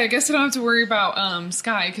was going to say, I guess I don't have to worry about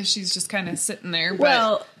Sky, because she's just kind of sitting there. But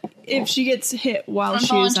Well, if she gets hit while she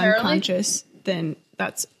is Involuntarily? unconscious, then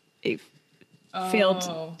that's a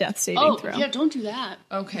failed death saving Oh, throw. yeah, don't do that.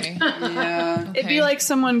 okay. Yeah. It'd be like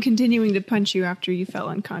someone continuing to punch you after you fell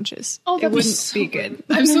unconscious. Oh, it that'd be wouldn't so be good.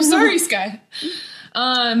 I'm so sorry, Sky.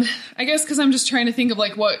 I guess because I'm just trying to think of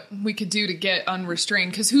like what we could do to get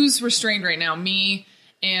unrestrained. Because who's restrained right now? Me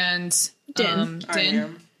and Din. I Din.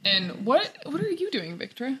 am. And what are you doing,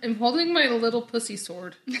 Victoria? I'm holding my little pussy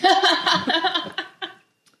sword.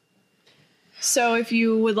 So if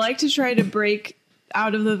you would like to try to break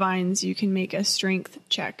out of the vines, you can make a strength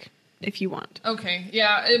check if you want. Okay,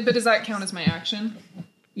 yeah, but does that count as my action?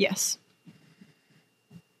 Yes.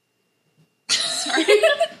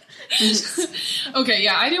 Okay,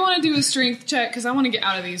 yeah, I do want to do a strength check because I want to get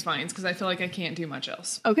out of these vines because I feel like I can't do much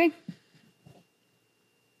else. Okay.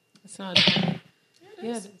 It's not. Yeah, it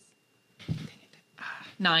is.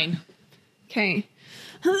 9. Okay.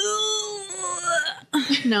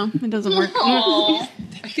 No, it doesn't work. I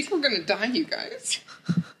think we're gonna die, you guys.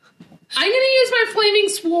 I'm gonna use my flaming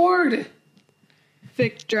sword.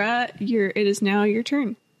 Victra, it is now your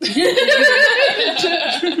turn.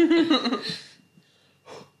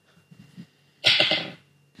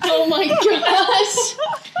 Oh my gosh.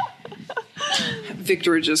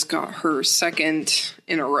 Victor just got her second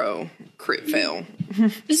in a row crit fail.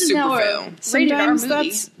 This is Super now fail. a rated R Sometimes movie.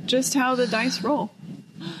 that's just how the dice roll.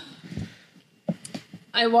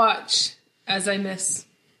 I watch as I miss.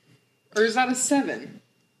 Or is that a 7?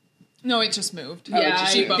 No, it just moved. Oh, it Yeah,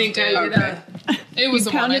 just I bumped think it. I did Okay. It was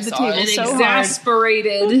You the one I pounded the saw. table an so hard.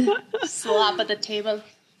 exasperated. Slap at the table.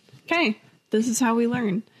 Okay, this is how we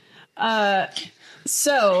learn.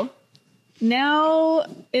 So now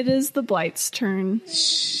it is the Blight's turn.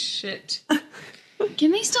 Shit.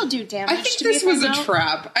 Can they still do damage? I think to me this if I was a melt?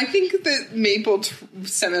 trap. I think that Maple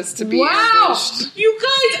sent us to be Wow! ambushed. You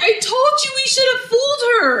guys, I told you we should have fooled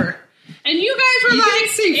her. And you guys were You like, didn't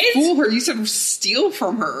say it's fool her. You said steal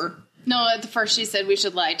from her. No, at the first she said we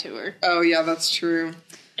should lie to her. Oh, yeah, that's true.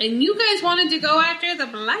 And you guys wanted to go after the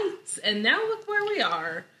Blights, and now look where we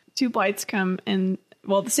are. 2 Blights come and,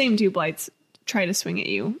 well, the same 2 Blights try to swing at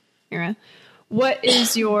you, Era. What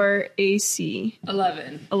is your AC?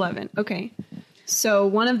 11. 11. Okay. So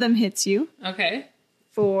one of them hits you Okay.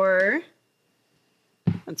 for...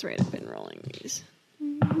 That's right, I've been rolling these.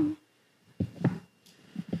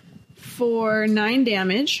 For 9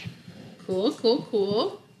 damage. Cool, cool,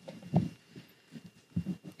 cool.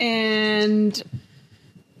 And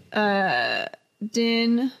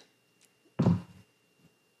Din,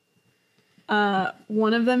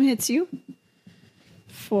 one of them hits you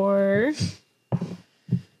for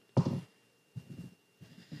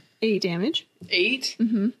 8 damage. 8?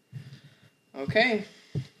 Mm-hmm. Okay.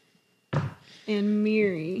 And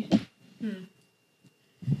Miri,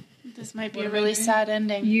 This might be a really sad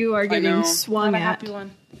ending. you are know. getting swung Not a at. happy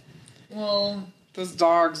one. Well, Those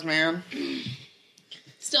dogs, man.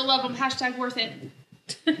 Still love them. Hashtag worth it.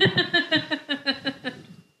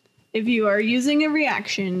 If you are using a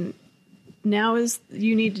reaction, now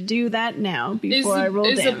you need to do that now before I roll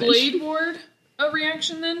is damage. the blade ward a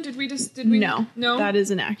reaction then? Did we? No, No? that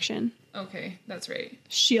is an action. Okay, that's right.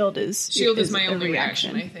 Shield is My a only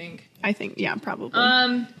reaction, I think. I think, yeah, probably.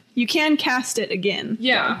 You can cast it again.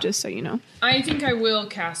 Yeah. though, just so you know. I think I will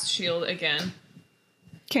cast shield again.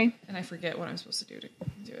 Okay. And I forget what I'm supposed to do to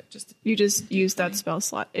do it. Just You just use that spell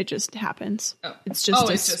slot. It just happens. Oh. It's just Oh,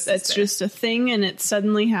 a, it's just it's there. just a thing, and it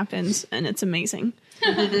suddenly happens, and it's amazing.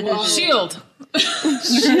 shield.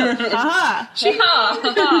 Aha!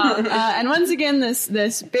 And once again,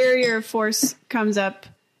 this barrier of force comes up,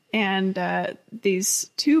 and these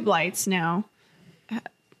 2 Blights now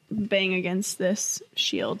bang against this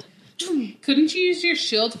shield. Couldn't you use your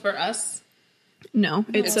shield for us? No,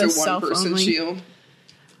 it's It's a a self one-person only. shield.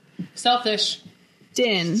 Selfish.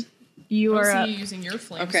 Din, you are I up. see you using your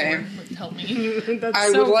flame Okay. sword would help me. That's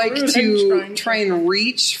I so would like rude. I'm to trying try and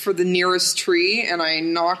reach for the nearest tree, and I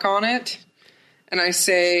knock on it, and I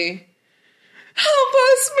say, "Help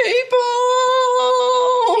us, Maple!"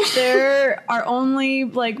 There are only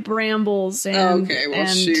like brambles and, Okay, well,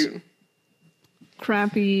 and shoot.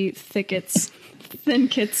 crappy thickets,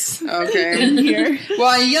 thinkets Okay. in here. Well,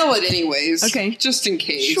 I yell it anyways. Okay. Just in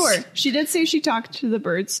case. Sure. She did say she talked to the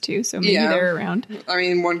birds too, so maybe Yeah. they're around. I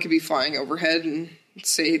mean, one could be flying overhead and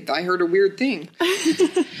say, "I heard a weird thing."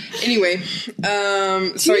 Anyway, so Do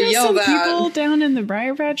I you know yell some that. people down in the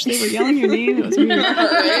Briar Patch, they were yelling your name. It was weird.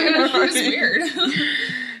 It's weird.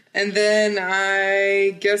 And then I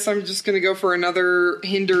guess I'm just going to go for another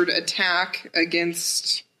hindered attack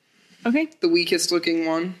against Okay. the weakest looking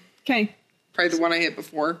one. Okay. Probably the one I hit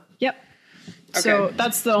before. Yep. So Okay.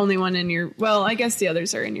 that's the only one in your. Well, I guess the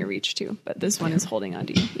others are in your reach too, but this one is holding on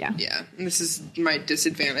to you. Yeah. Yeah, and this is my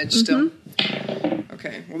disadvantage still.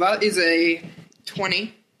 Okay, well that is a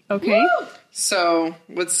 20. Okay. So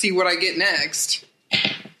let's see what I get next.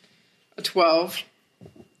 A 12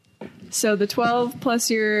 So the 12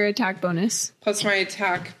 plus your attack bonus. plus my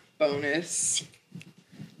attack bonus.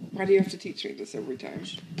 Why do you have to teach me this every time?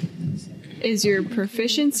 Is your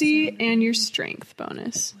proficiency and your strength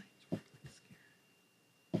bonus.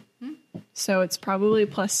 So it's probably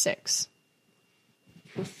plus 6.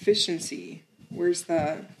 Proficiency. Where's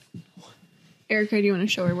that? Erica, do you want to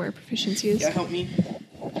show her where proficiency is? Yeah, help me.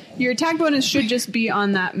 Your attack bonus should just be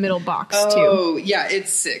on that middle box too. Oh, yeah,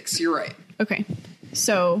 it's 6. You're right. Okay.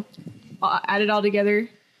 So add it all together.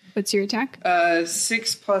 What's your attack?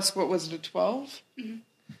 6 plus, what was it, a 12?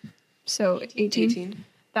 So 18. 18.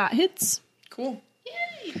 That hits. Cool.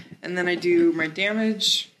 And then I do my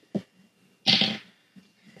damage.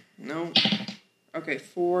 No. Okay,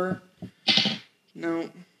 4. No.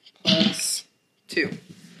 Plus 2.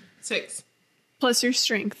 6. Plus your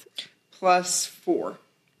strength. Plus 4.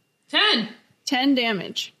 10. 10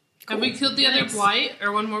 damage. Have we killed the other blight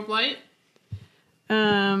or one more blight?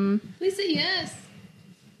 Please say yes.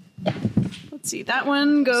 Let's see. That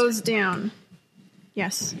one goes down.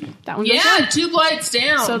 Yes. That one goes Yeah, down. 2 blights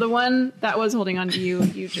down. So the one that was holding on to you,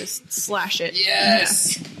 you just slash it.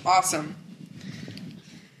 Yes! Awesome.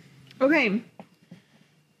 Okay.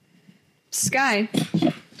 Sky.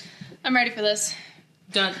 I'm ready for this.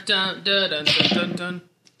 dun dun dun dun dun dun dun.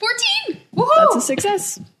 14! That's a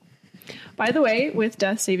success. By the way, with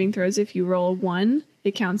death saving throws, if you roll a 1,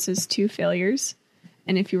 it counts as 2 failures.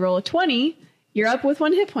 And if you roll a 20, you're up with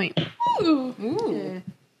 1 hit point. Ooh. Ooh.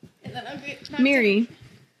 And then I'll get Miri,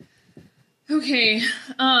 Okay.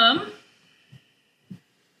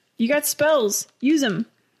 you got spells. Use them.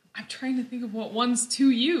 I'm trying to think of what ones to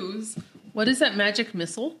use. What is that magic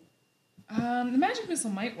missile? The magic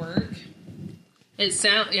missile might work. It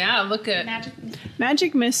sound yeah. Look at magic.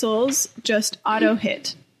 Magic missiles just auto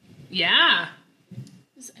hit. yeah.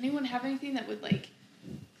 Does anyone have anything that would like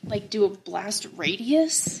do a blast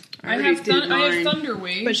radius? I already have, did I have mine. Thunder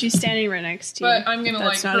Wave, But she's standing right next to you. but I'm gonna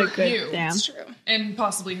That's like not hurt a good. you Yeah. That's true. and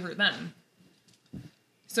possibly hurt them.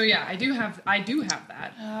 So yeah, I do have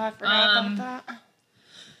that. I forgot about that.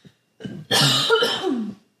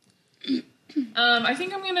 I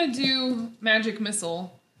think I'm gonna do magic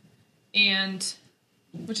missile, and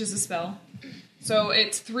which is a spell. So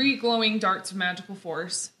it's 3 glowing darts of magical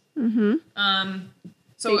force. Mm-hmm.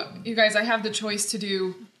 So you guys, I have the choice to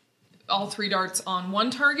do all 3 darts on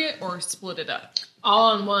one target or split it up.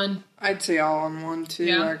 All on one. I'd say all on one, too,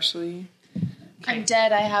 Yeah. actually. I'm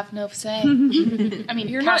dead. I have no say. I mean,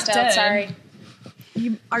 You're passed not out. dead. Sorry.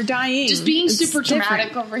 You are dying. Just being It's super dramatic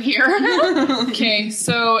different. over here. Okay,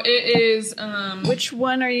 so it is Which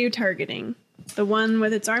one are you targeting? The one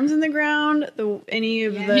with its arms in the ground? Any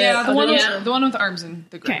of the yeah, the other one Yeah. with the one with arms in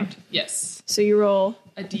the Okay. ground. Yes, So you roll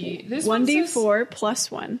a D. This one says- 1d4 plus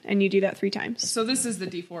 1, and you do that 3 times. So this is the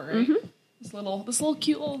D4, right? This little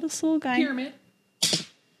cute little This little guy. pyramid.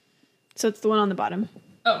 So it's the one on the bottom.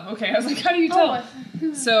 Oh, okay. I was like, how do you tell?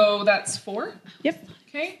 So that's 4. Yep.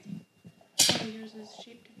 Okay, Yours is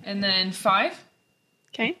shaped. and then 5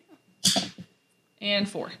 Okay. and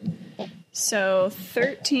 4. So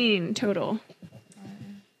 13 total.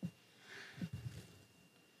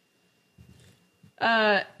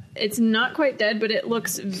 It's not quite dead, but it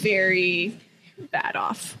looks very bad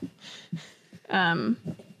off.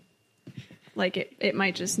 Like it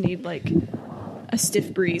might just need like a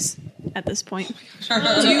stiff breeze at this point.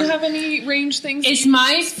 Do you have any range things? Is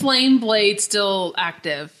my flame blade still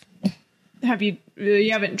active? Have you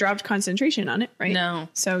haven't dropped concentration on it, right? No.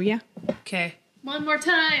 So yeah. Okay. One more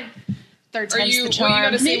time. Third Are time's you? the Well, you charm.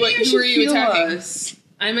 gotta say Maybe what. you Who should are you heal attacking? us.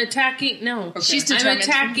 I'm attacking. No, Okay. She's I'm determined.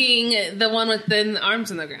 attacking the one with the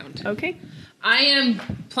arms on the ground. Okay. I am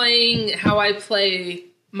playing how I play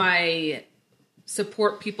my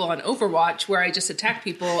support people on Overwatch, where I just attack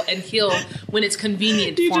people and heal when it's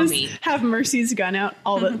convenient You for just me. have Mercy's gun out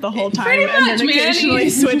all the whole time, Pretty and much, then man. occasionally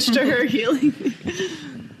switch to her healing.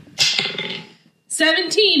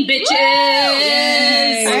 17, bitches!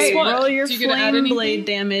 All right, What? roll your Do you get to add flame anything? blade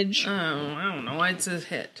damage. Oh, I don't know. It's a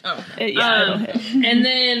hit. Oh. It'll hit. And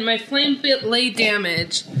then my flame blade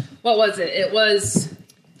damage. What was it? It was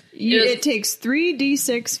It takes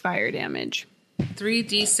 3d6 fire damage.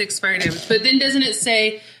 3d6 fire damage. But then doesn't it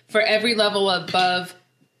say for every level above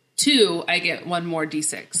 2, I get 1 more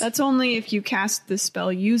d6? That's only if you cast the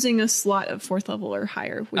spell using a slot of 4th level or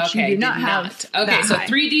higher, which okay, you do not did have. Okay, that so high.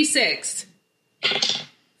 3d6.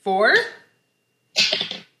 4,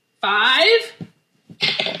 5,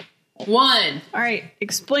 1. All right,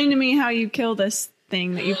 explain to me how you kill this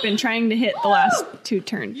thing that you've been trying to hit the last 3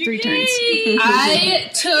 turns. I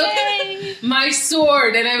took my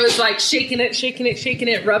sword and I was like shaking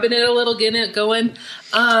it, rubbing it a little, getting it going.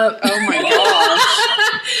 Oh my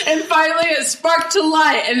gosh. And finally it sparked to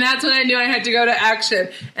light, and that's when I knew I had to go to action.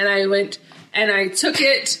 And I went and I took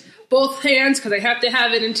it both hands, because I have to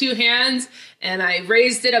have it in 2 hands, and I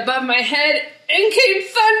raised it above my head and came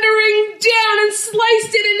thundering down and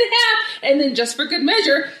sliced it in half, and then just for good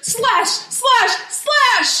measure, slash, slash,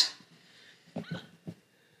 slash!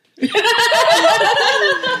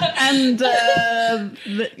 And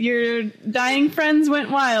your dying friends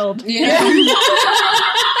went wild. Yeah.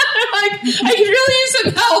 Like, I could really use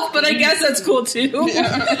some help, but I guess that's cool too.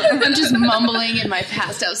 I'm just mumbling in my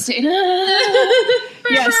passed out state.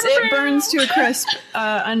 Yes, it burns to a crisp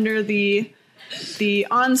under the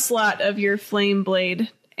onslaught of your flame blade,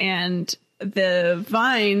 and the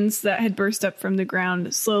vines that had burst up from the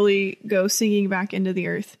ground slowly go sinking back into the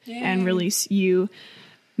earth and release you,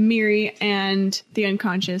 Miri, and the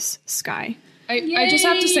unconscious Sky. I just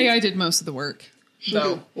have to say I did most of the work.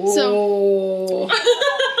 Though. So,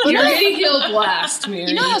 You're getting healed last, Mary.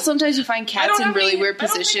 you know how sometimes you find cats in really weird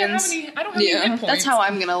positions? I don't have any Yeah. hit points. That's how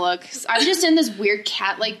I'm gonna look. I'm just in this weird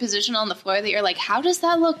cat-like position on the floor that you're like, how does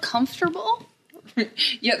that look comfortable?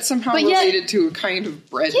 Yet somehow But yet- related to a kind of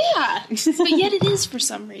bread. Yeah, but yet it is for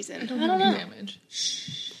some reason. I don't know. damage.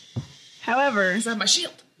 However, Is that my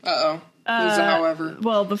shield? Uh-oh. There's a however.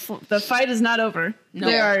 well, the fight is not over.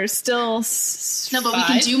 There are still No, but we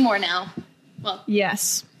can do more now. Well,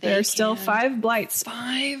 yes, there are still 5 blights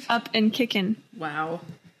 5? up and kicking. Wow.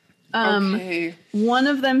 Okay. One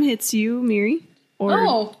of them hits you, Miri. Or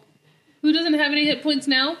Oh. Who doesn't have any hit points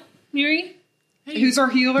now? Miri? Who's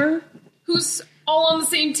our healer? Who's all on the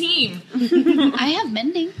same team? I have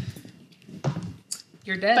mending,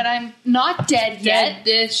 You're dead. but I'm not dead yet.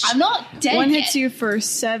 Dead-ish. I'm not dead one yet. hits you for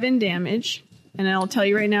 7 damage, and I'll tell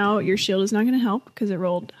you right now, your shield is not going to help because it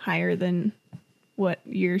rolled higher than what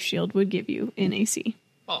your shield would give you in AC.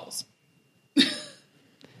 Balls.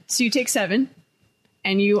 So you take 7,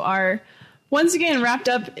 and you are once again wrapped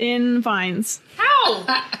up in vines How?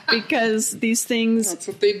 because these things. That's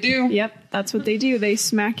what they do. Yep, that's what they do. They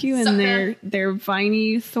smack you, and Sucker. their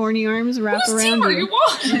viney, thorny arms wrap Whose around team are you. you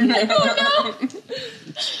on? Oh no!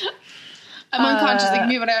 I'm unconscious. They can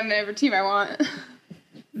be whatever whatever team I want.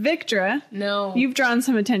 Victra, No. you've drawn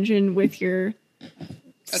some attention with your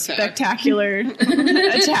Attack. spectacular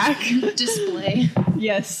attack. Display.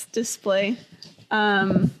 Yes, display.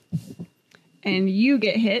 And you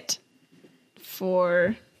get hit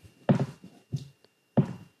for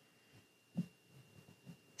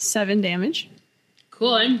 7 damage.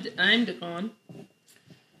 Cool, I'm gone.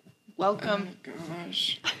 Welcome.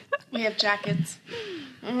 Gosh. We have jackets.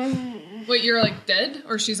 Wait, you're like dead,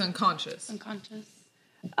 or she's unconscious? Unconscious.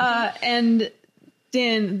 And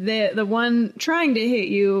Din, the one trying to hit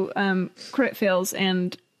you, crit fails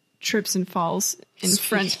and trips and falls in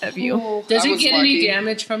front of you. Oh, Does That it was get any lucky.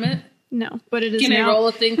 damage from it? No, but it is Can I now. roll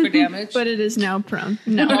a thing for damage? But it is now prone.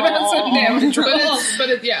 No. That's a damage roll. But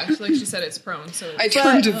it, yeah, like she said, it's prone. So I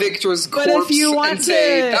turn to Victor's but corpse if you want and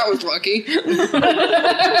say, to- that was lucky.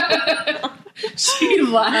 She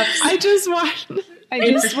laughs. I just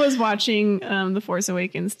was watching The Force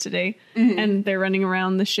Awakens today, and they're running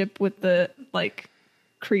around the ship with the like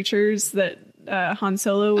creatures that Han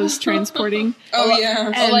Solo was transporting. Oh,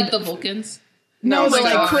 yeah. Oh, like the Vulcans. No, Oh the my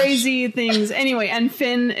like gosh. crazy things. Anyway, and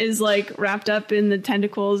Finn is like wrapped up in the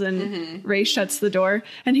tentacles, and Rey shuts the door,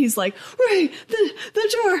 and he's like, "Rey,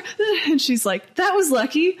 the door," and she's like, "That was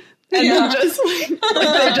lucky." And then just like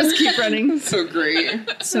they just keep running. So great.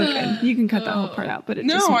 So good. You can cut that whole part out, but it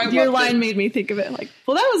No, just I your loved line it. made me think of it. Like,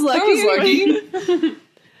 well, that was lucky. That was lucky.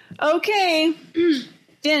 Okay.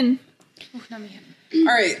 Din. Oh, not me. All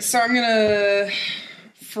right, so I'm gonna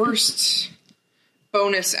first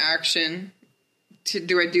bonus action.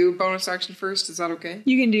 Do I do bonus action first? Is that okay?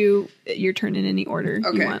 You can do your turn in any order you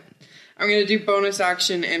Okay. want. I'm gonna do bonus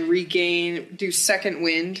action and do second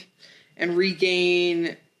wind and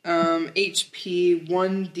regain HP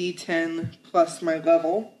 1d10 plus my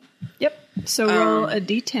level. Yep. So roll a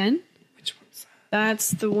d10. Which one's that?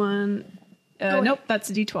 That's the one. Nope, that's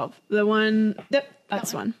a d12. The one. Yep,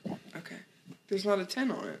 that's one. Okay. There's not a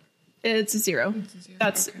 10 on it. It's a 0.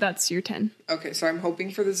 That's your 10. Okay, so I'm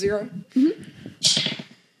hoping for the 0. Mm-hmm.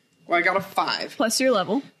 Well, I got a 5. Plus your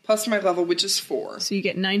level. Plus my level, which is 4. So you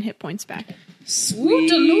get 9 hit points back. Sweet.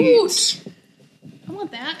 Woot-a-loot. I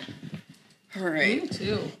want that. All right. Me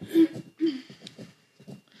too.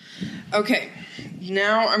 Okay.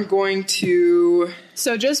 Now I'm going to...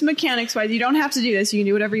 So just mechanics wise, you don't have to do this. You can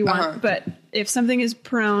do whatever you want. Uh-huh. But if something is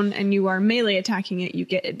prone and you are melee attacking it, you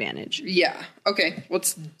get advantage. Yeah. Okay.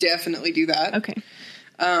 Let's definitely do that. Okay.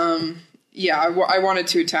 Yeah, I wanted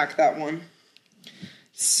to attack that one.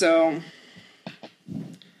 So...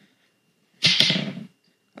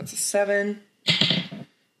 That's a 7.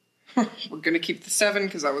 We're going to keep the 7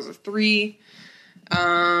 because that was a 3.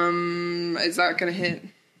 Is that going to hit?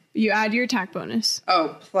 You add your attack bonus.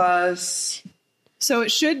 Oh, plus... So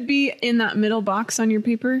it should be in that middle box on your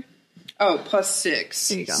paper. Oh, plus 6.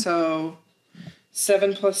 There you go. So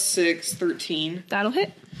 7 plus 6, 13. That'll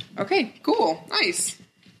hit. Okay, cool. Nice.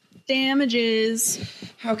 Damages.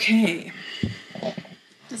 Okay.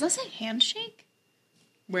 Does that say handshake?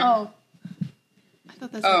 Where? Oh. I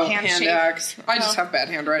thought that said Oh, handshake. hand axe. I just have bad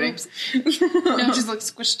handwriting. Oops. No, it just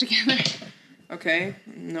looks squished together. Okay,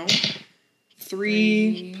 no.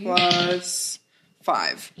 3 plus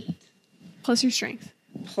 5. Plus your strength.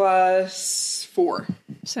 Plus 4.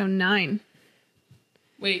 So 9.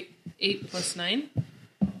 Wait, 8 plus 9?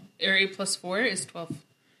 Or 8 plus 4 is 12.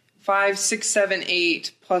 5, 6, 7,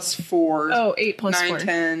 8 plus 4. Oh, 8 plus 9, 4.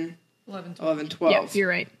 10, 11, 12. 11, 12. Yep, you're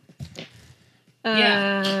right.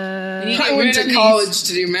 Yeah. We need to I get went rid to of these. college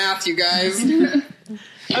to do math, you guys.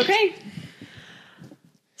 Okay.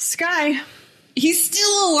 Sky. He's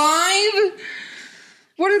still alive?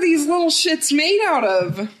 What are these little shits made out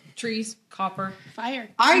of? Trees, copper. Fire.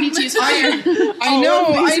 I need to use fire. I know.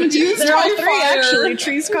 I used They're all my 3 fire. actually.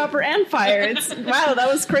 Trees, copper, and fire. It's wow, that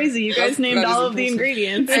was crazy. You guys named that is all of the impressive.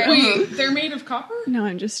 ingredients. Wait, they're made of copper? No,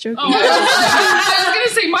 I'm just joking. Oh, I was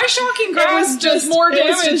gonna say my shocking grass does more It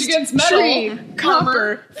was damage just against metal. tree,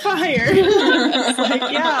 copper, fire. It's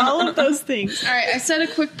like, yeah, all of those things. All right, I said a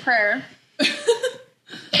quick prayer.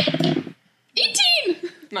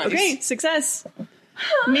 18! Nice. Okay, success.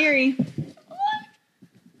 Miri.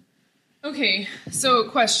 Okay, so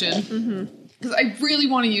question. Because I really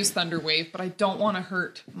want to use Thunder Wave, but I don't want to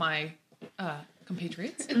hurt my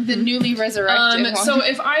compatriots. The newly resurrected one. So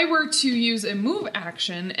if I were to use a move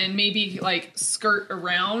action and maybe like skirt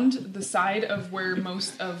around the side of where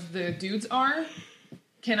most of the dudes are,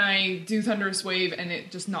 can I do Thunderous Wave and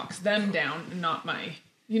it just knocks them down and not my...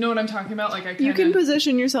 You know what I'm talking about? Like I You can kinda...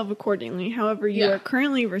 position yourself accordingly. However, you Yeah. are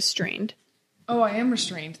currently restrained. Oh, I am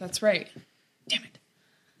restrained. That's right. Damn it.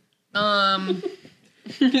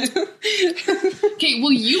 Okay,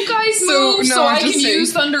 will you guys So, move no, so I'm I just can saying-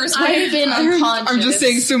 use Thunderous Wave? I've been unconscious. I'm just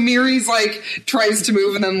saying, so Miri's like, tries to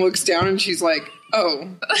move and then looks down and she's like,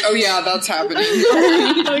 oh yeah, that's happening.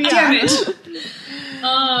 Oh yeah.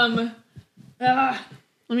 Damn it.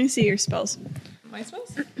 Let me see your spells. My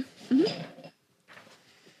spells?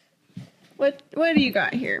 What do you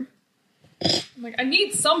got here? I'm like, I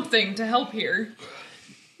need something to help here.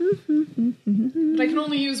 But I can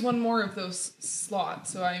only use one more of those slots,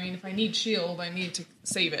 so I mean, if I need shield, I need to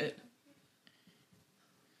save it.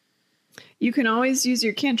 You can always use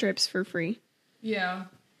your cantrips for free. Yeah.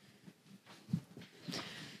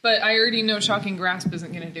 But I already know Shocking Grasp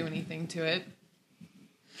isn't going to do anything to it.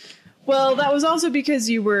 Well, that was also because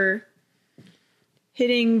you were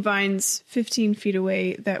hitting vines 15 feet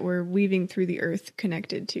away that were weaving through the earth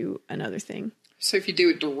connected to another thing. So if you do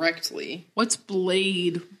it directly, What's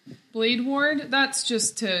Blade? Blade Ward, that's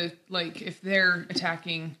just to, like, if they're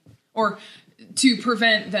attacking, or to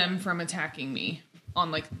prevent them from attacking me on,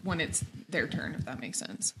 like, when it's their turn, if that makes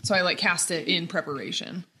sense. So I, like, cast it in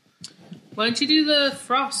preparation. Why don't you do the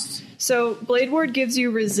Frost? So, Blade Ward gives you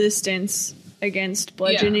resistance against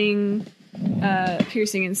bludgeoning,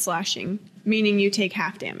 piercing, and slashing, meaning you take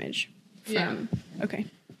half damage. Yeah. Okay.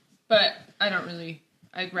 But I don't really...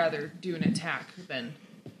 I'd rather do an attack than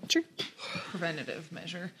Sure. preventative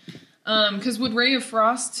measure. Because would Ray of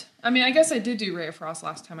Frost... I mean, I guess I did do Ray of Frost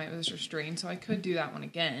last time I was restrained, so I could do that one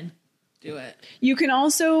again. Do it. You can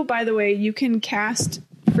also, by the way, you can cast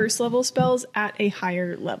first level spells at a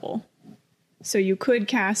higher level. So you could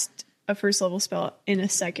cast a first level spell in a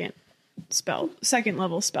second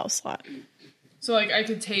level spell slot. So like I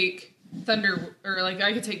could take thunder, or like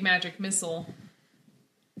I could take magic missile.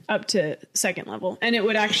 Up to second level. And it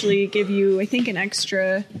would actually give you, I think, an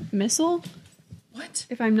extra missile, What?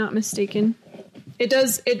 if I'm not mistaken.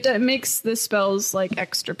 It makes the spells like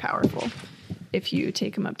extra powerful if you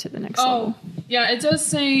take them up to the next level. Yeah, it does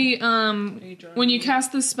say when you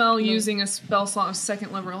cast the spell using a spell slot of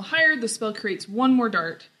second level or higher, the spell creates one more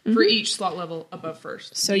dart for each slot level above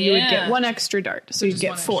first. So you would get one extra dart. So you'd just get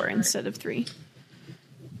one 4 extra dart. instead of 3.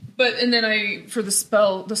 And then for the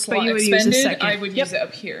slot you would use a expended, second. I would use it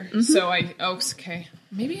up here. So okay.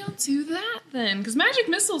 Maybe I'll do that then, because magic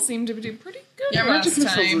missile seemed to do pretty good Yeah, last magic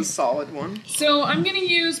missile's time. a solid one. So I'm going to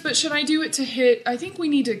use, but should I do it to hit? I think we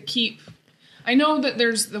need to keep. I know that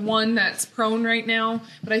there's the one that's prone right now,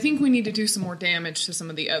 but I think we need to do some more damage to some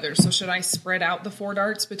of the others. So should I spread out the 4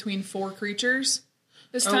 darts between 4 creatures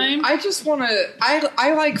this time? I just want to.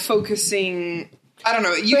 I like focusing. I don't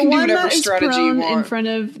know. You The can do one whatever that is strategy you prone want. in front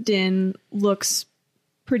of Din looks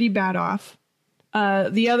pretty bad off.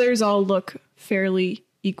 The others all look fairly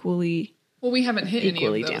equally Well, we haven't hit any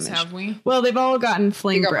equally of those, damaged. have we? Well, they've all gotten They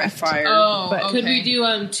flame got my breath. fire. Oh, But- okay. Could we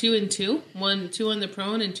do 2 and 2? 2 on the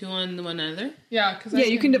prone and 2 on the one other? Yeah, because Yeah,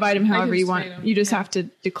 you can divide them I however can you spray want. them. You just have to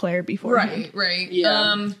declare before. Right.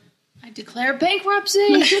 Yeah. I declare bankruptcy.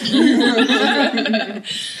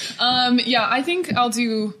 Yeah, I think I'll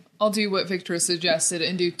do what Victor suggested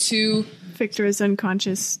and do 2. Victor is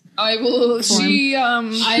unconscious. I will. She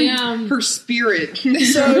Her spirit.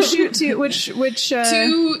 So shoot to which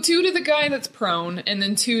 2 to the guy that's prone, and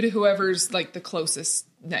then 2 to whoever's like the closest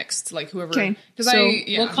next, like whoever. Okay, Because so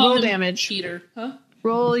yeah. We'll call roll him damage. Peter.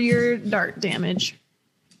 roll your dart damage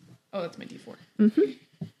Oh, that's my D4. Mm-hmm.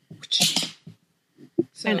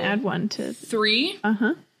 So, and add 1 to 3,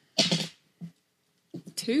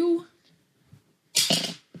 2,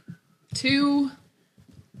 2,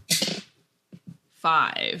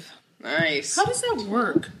 5. Nice. How does that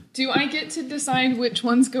work? Do I get to decide which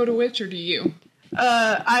ones go to which, or do you?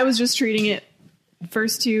 I was just treating it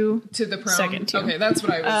first 2 To the prone. Second 2. Okay, that's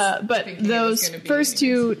what I was. but thinking it was those gonna be first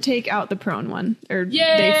anyways. 2 take out the prone one, or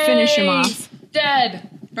Yay! they finish him off. Dead.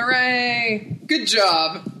 Hooray! Good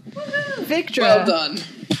job. Victra, Well done.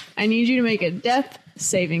 I need you to make a death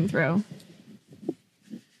saving throw.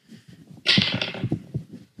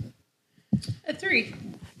 A 3.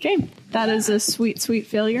 Okay, that is a sweet, sweet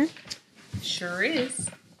failure. Sure is.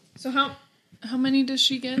 So how many does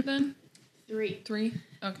she get then? 3. 3.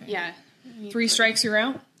 Okay. Yeah. 3 strikes, you're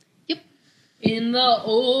out. Yep. In the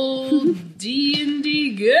old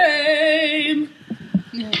D&D game.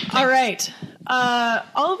 All right.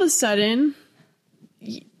 All of a sudden,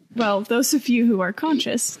 well, those of you who are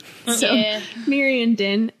conscious, so Yeah. Miri and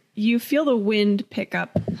Din, you feel the wind pick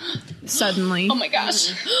up suddenly. Oh my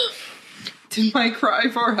gosh. Did my cry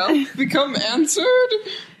for help become answered?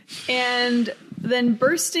 And then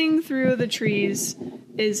bursting through the trees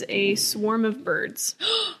is a swarm of birds.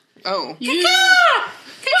 Oh.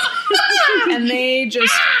 And they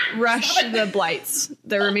just rush the blights,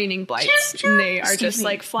 the remaining blights. And they are just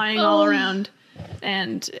like flying all around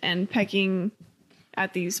and pecking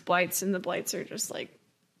at these blights, and the blights are just like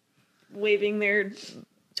waving their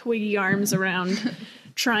twiggy arms around,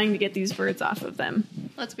 trying to get these birds off of them.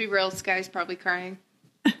 Let's be real, Sky's probably crying.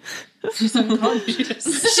 She's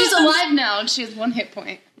unconscious. She's alive now and she has 1 hit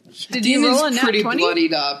point. Did you roll a Demon's nat pretty 20?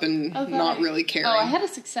 bloodied up and not really caring. Oh, I had a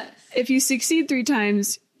success. If you succeed 3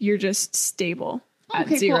 times, you're just stable at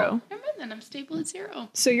 0. Cool. Never mind then, I'm stable at 0.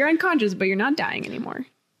 So you're unconscious, but you're not dying anymore.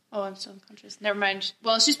 Oh, I'm still unconscious. Never mind.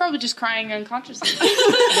 Well, she's probably just crying unconsciously.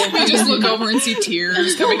 You just look over and see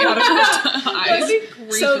tears coming out of her eyes.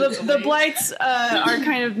 So the blights are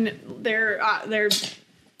kind of they're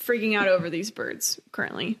freaking out over these birds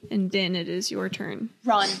currently. And Din, it is your turn.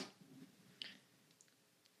 Run.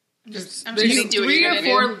 I'm just gonna do what 3 you're or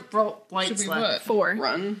gonna do. 4 Should blights be left. what? 4.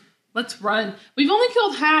 Run. Let's run. We've only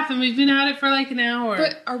killed half and we've been at it for like an hour.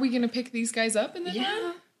 But are we going to pick these guys up and then Yeah.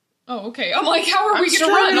 run? Oh, okay. I'm like, how are we sure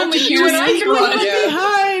going to run? we Only have to you do and I it. can run. Yeah.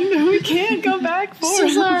 Behind! We can't go back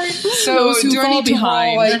forward. So Those who do I fall need to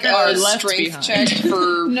behind roll like are a left strength behind. check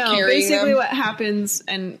for No, carrying basically them? what happens,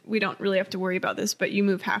 and we don't really have to worry about this, but you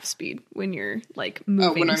move half speed when you're like moving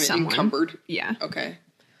Oh, when I'm someone. encumbered. Yeah. Okay.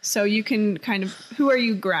 So you can kind of, who are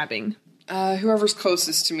you grabbing? Whoever's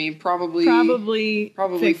closest to me, probably Probably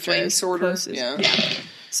Victra Flame is closest. Yeah.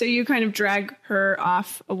 So you kind of drag her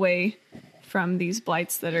off away from these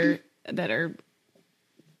blights that are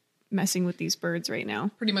messing with these birds right now.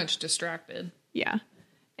 Pretty much distracted. Yeah.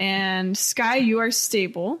 And Sky, you are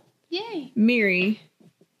stable. Yay. Miri,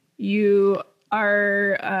 you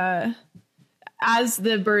are, as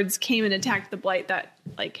the birds came and attacked the blight that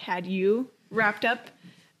like had you wrapped up,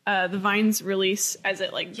 the vines release as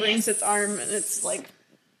it like brings its arm and it's like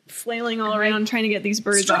flailing all around trying to get these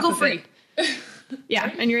birds Struggle off of free. it.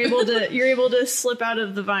 Yeah, and you're able to slip out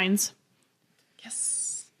of the vines.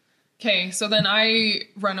 Yes. Okay, so then I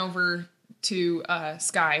run over to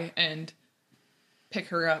Sky and pick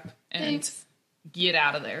her up and Thanks. get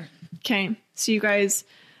out of there. Okay, so you guys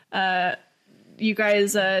tuck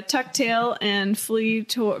tail and flee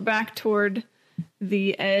back toward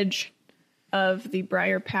the edge of the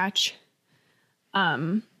briar patch.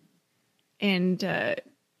 I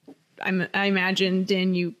imagine,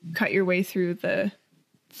 Din, you cut your way through the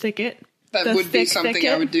thicket. That The would be thick something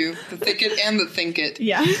thicket. I would do. The thicket and the thinkit.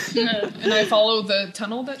 Yeah. And I follow the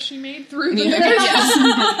tunnel that she made through the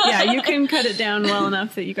Yeah, you can cut it down well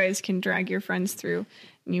enough that you guys can drag your friends through.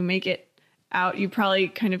 And you make it out. You probably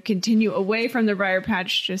kind of continue away from the briar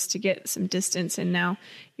patch just to get some distance. And now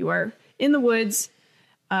you are in the woods.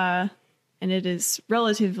 And it is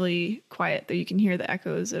relatively quiet, though you can hear the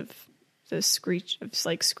echoes of the screech of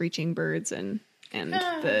like screeching birds and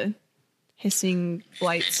the hissing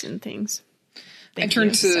blights and things. I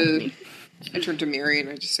turn to Miri and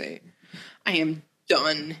I just say, I am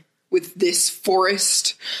done with this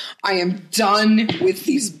forest. I am done with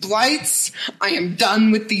these blights. I am done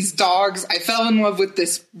with these dogs. I fell in love with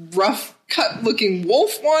this rough cut looking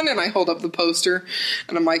wolf one, and I hold up the poster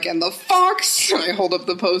and I'm like, and the fox, and I hold up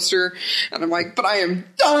the poster and I'm like, but I am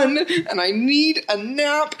done and I need a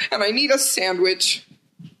nap and I need a sandwich.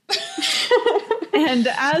 And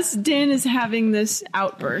as Din is having this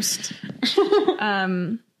outburst,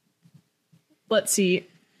 let's see.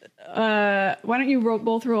 Why don't you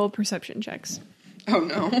both roll perception checks? Oh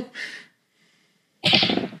no.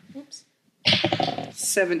 Whoops.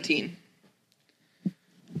 17.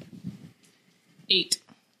 8.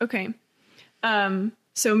 Okay.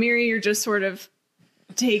 So Miri, you're just sort of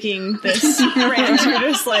taking this branch. You're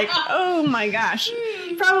just like, oh my gosh.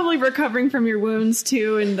 Probably recovering from your wounds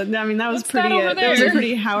too. And that was What's that over that was a there?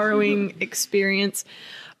 pretty harrowing experience.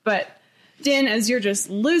 But Din, as you're just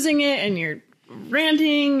losing it and you're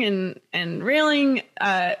ranting and railing,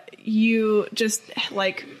 you just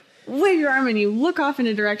like wave your arm and you look off in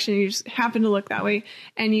a direction. You just happen to look that way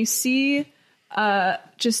and you see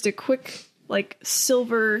just a quick like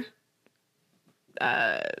silver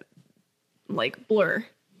like blur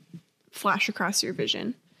flash across your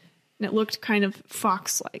vision, and it looked kind of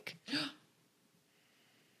fox-like.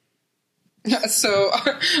 So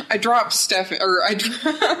I drop I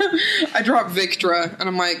drop Victra, and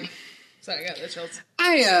I'm like, Sorry, I got the chills.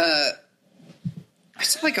 I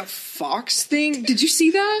saw like a fox thing. Did you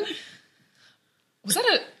see that? Was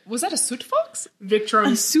that a soot fox?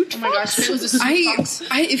 A suit Oh my gosh, if it was a soot fox.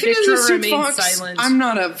 If it is a Victra suit remained fox, silent. I'm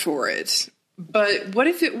not up for it. But what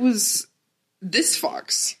if it was this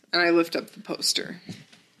fox? And I lift up the poster.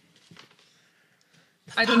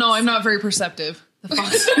 I don't know. I'm not very perceptive. The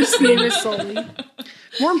fox's name is Sully.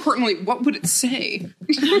 More importantly, what would it say?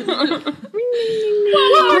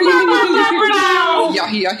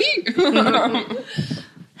 Yahi yahi.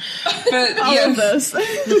 But all of those.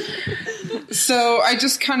 So I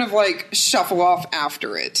just kind of like shuffle off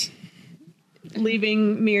after it.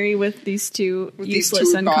 Leaving Miri with these two these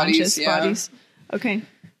useless two unconscious bodies, yeah. bodies. Okay.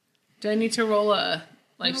 Do I need to roll a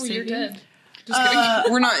life No, saving? you're dead.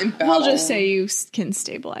 We're not in battle. We'll just say you can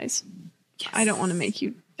stabilize. I don't want to make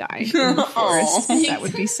you die in the forest. That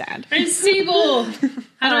would be sad. I'm stable.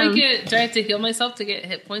 How do I have to heal myself to get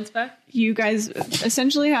hit points back? You guys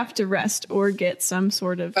essentially have to rest or get some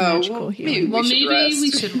sort of magical healing. Well, should maybe rest.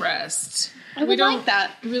 we should rest. I We would don't like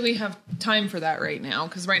that. really have time for that right now,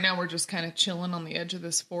 because right now we're just kind of chilling on the edge of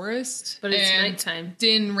this forest. But it's and nighttime.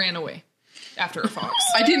 Din ran away after a fox.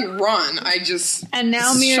 I didn't run. I just And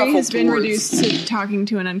now Miri shuffled has been towards. reduced to talking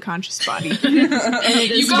to an unconscious body. And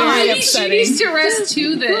it is You very guys, She upsetting. needs to rest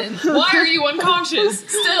too then. Why are you unconscious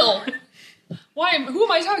still? Who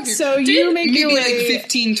am I talking to? So you make your maybe like way.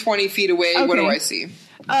 15, 20 feet away. What do Okay. I see?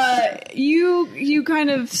 You kind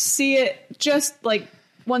of see it just like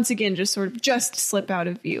once again, just sort of just slip out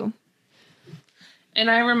of view. And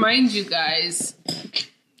I remind you guys,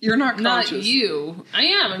 You're not not conscious. you. I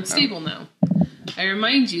am. I'm stable now. I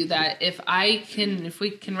remind you that if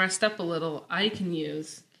we can rest up a little, I can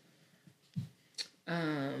use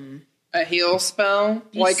A heal spell,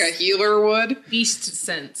 like a healer would. Beast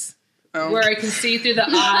Sense, Oh, where I can see through the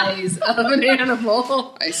eyes of an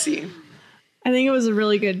animal. I see. I think it was a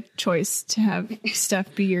really good choice to have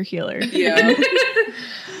Steph be your healer. Yeah.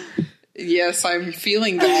 Yes, I'm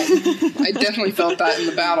feeling that. I definitely felt that in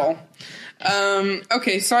the battle.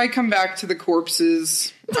 Okay, so I come back to the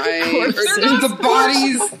corpses. The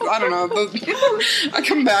bodies. I don't know. I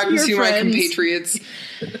come back to my compatriots.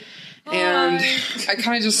 And I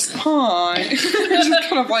kind of just, I just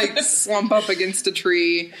kind of like slump up against a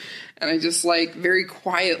tree. And I just like very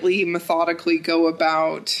quietly, methodically go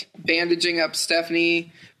about bandaging up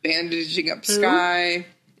Stephanie, bandaging up Sky,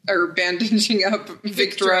 or bandaging up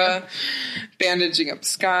Victra, bandaging up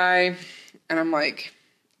Sky. And I'm like,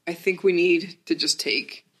 I think we need to just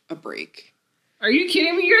take a break. Are you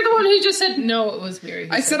kidding me? You're the one who just said, no, it was Mary.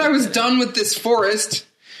 I said I was done with this forest,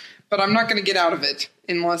 but I'm not going to get out of it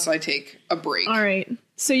unless I take a break. All right.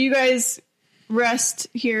 So you guys rest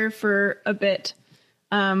here for a bit.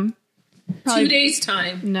 Probably, 2 days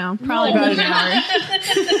time. No, probably about an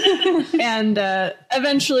hour. And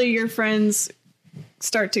eventually your friends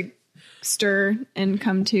start to stir and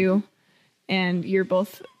come to, and you're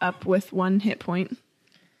both up with 1 hit point.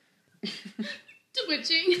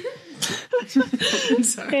 Twitching. I'm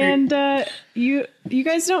sorry. And you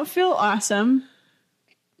guys don't feel awesome.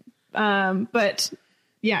 But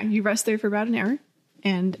yeah, you rest there for about an hour,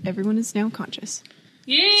 and everyone is now conscious.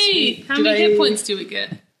 Yay! How many hit points do we get?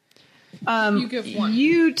 You give 1.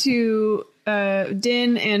 You two,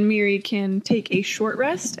 Din and Miri, can take a short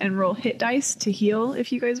rest and roll hit dice to heal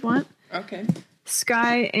if you guys want. Okay.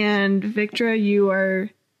 Sky and Victra, you are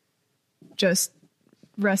just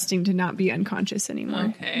resting to not be unconscious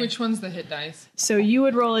anymore. Okay. Which one's the hit dice? So you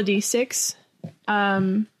would roll a d6.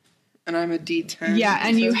 And I'm a D10. Yeah,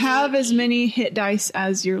 and you have as many hit dice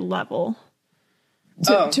as your level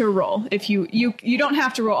to roll. If you don't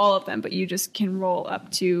have to roll all of them, but you just can roll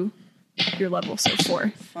up to your level, so 4.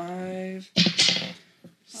 5,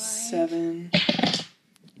 7.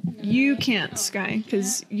 You can't, Sky,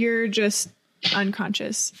 because you're just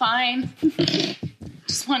unconscious. Fine.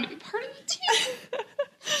 Just want to be part of the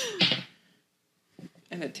team.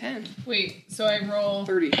 And a 10. Wait, so I roll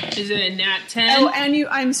 30. Is it a nat 10? Oh, and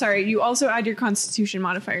I'm sorry, you also add your constitution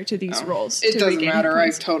modifier to these rolls. It to doesn't regain hit matter. I've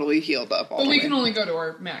points. totally healed up all But the we way. can only go to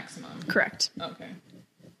our maximum. Correct. Okay.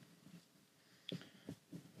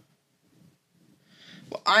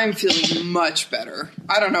 Well, I'm feeling much better.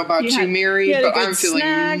 I don't know about You you, had- Mary, you had a but good I'm feeling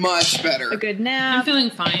snack, much better. A good I'm nap, feeling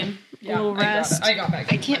fine. a little rest. I got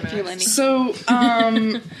back. I can't feel anything. So,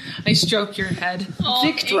 I stroke your head.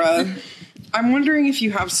 Victra, I'm wondering if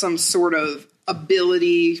you have some sort of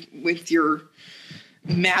ability with your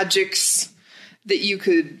magics that you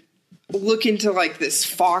could look into, like this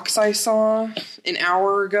fox I saw an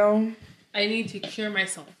hour ago. I need to cure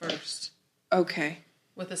myself first Okay.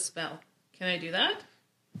 with a spell. Can I do that?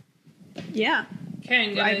 Yeah. Okay,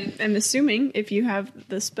 I'm gonna I'm assuming if you have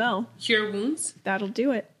the spell, cure wounds. that'll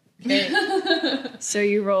do it. Okay. So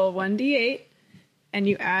you roll 1d8 and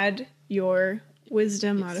you add your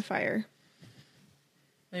wisdom modifier.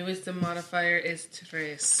 My wisdom modifier is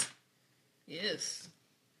 3. Yes.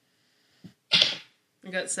 I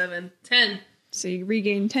got 7. 10. So you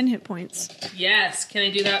regain 10 hit points. Yes. Can I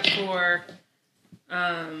do that for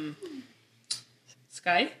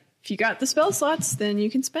Sky? If you got the spell slots, then you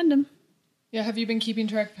can spend them. Yeah, have you been keeping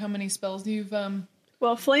track of how many spells you've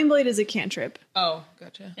Well, Flameblade is a cantrip. Oh,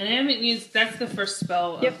 gotcha. And I haven't used that's the first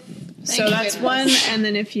spell. Yep. So that's one, and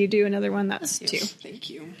then if you do another one, that's 2. Thank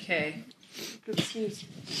you. Okay. Good sneeze.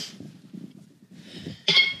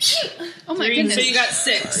 Oh my 3, goodness. so you got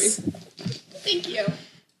 6. Thank you.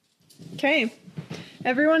 Okay.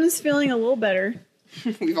 Everyone is feeling a little better.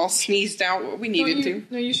 We've all sneezed out what we needed to.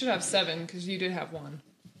 No, you should have 7 because you did have 1.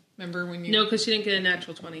 Remember when you? No, because she didn't get a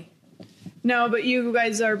natural 20. No, but you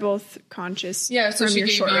guys are both conscious. Yeah, so from she your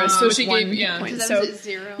gave short you- rest so with she 1 gave- hit yeah. point. Because I So was at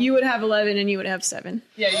 0. you would have 11 and you would have 7.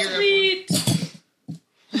 Yeah, you're. Sweet.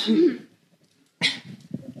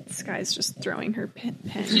 This guy's just throwing her pen.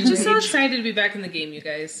 She's just so excited to be back in the game, you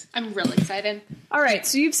guys. I'm real excited. All right,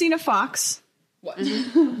 so you've seen a fox What?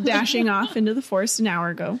 dashing off into the forest an hour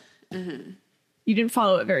ago. You didn't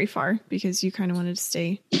follow it very far because you kind of wanted to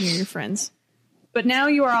stay near your friends. But now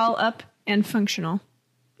you are all up and functional,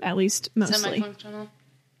 at least mostly. Semi-functional.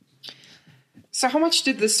 So how much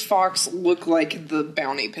did this fox look like the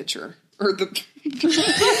bounty pitcher? Or the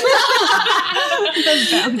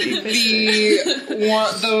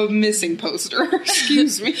the missing poster.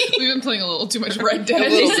 Excuse me. We've been playing a little too much Red A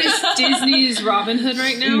Dead. little Is bit. this Disney's Robin Hood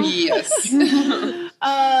right now? Yes.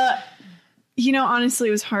 You know, honestly,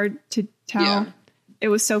 it was hard to tell. Yeah. It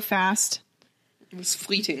was so fast. It was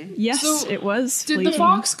fleeting. Yes, So, it was. Did the fleeting.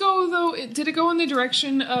 fox go though? Did it go in the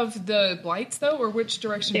direction of the blights though, or which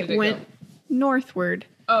direction It did it went go? northward.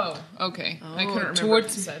 Oh, okay. I couldn't remember towards- what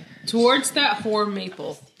it said. Towards that whore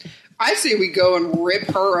maple. I say we go and rip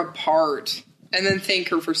her apart and then thank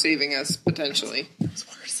her for saving us, potentially. It's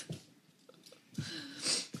worse.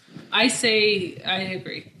 I say I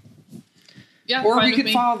agree. Yeah, Or fine we with could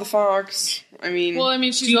me. follow the fox. I mean, Well, I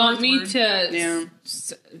mean, she's Do you want me northward. to Yeah.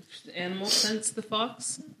 animal sense the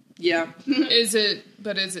fox? yeah. Is it?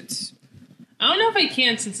 But is it? I don't know if I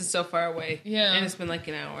can since it's so far away. Yeah. And it's been like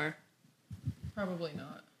an hour. Probably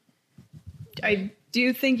not. I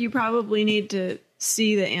do think you probably need to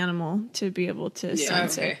see the animal to be able to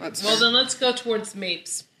sense Okay. it. That's Well, fair. then let's go towards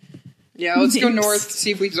Mapes. Yeah, let's go Thanks. north,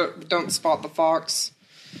 see if we don't spot the fox.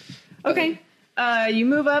 Okay. You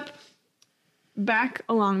move up back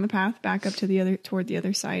along the path, back up to toward the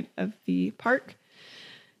other side of the park.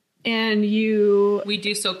 And you We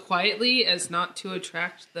do so quietly as not to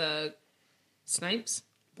attract the snipes,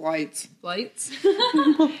 Blights. blights.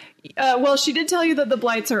 well, she did tell you that the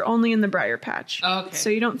blights are only in the briar patch. Okay. So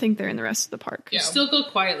you don't think they're in the rest of the park. Yeah. Still go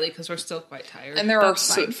quietly because we're still quite tired. And there are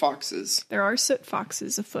That's fine. soot foxes. There are soot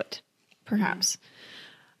foxes afoot, perhaps.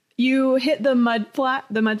 You hit the mud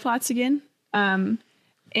flats again.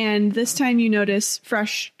 And this time you notice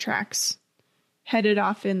fresh tracks headed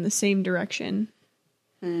off in the same direction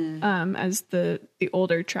as the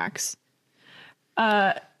older tracks.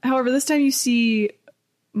 However, this time you see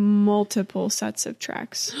multiple sets of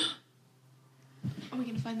tracks. Oh, we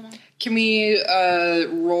can find them all. Can we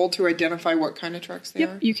roll to identify what kind of tracks they are?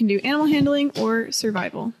 Yep, you can do animal handling or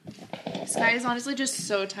survival. Sky is honestly just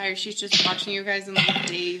so tired. She's just watching you guys in like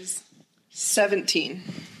daze. 17.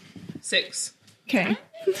 6. Okay.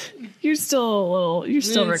 You're still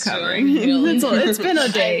It's recovering. healing. It's been a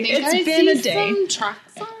day. It's been a day. Some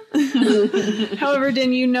tracks on. However,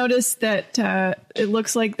 Din, you notice that it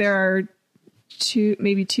looks like there are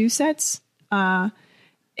maybe two sets,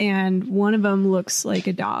 and one of them looks like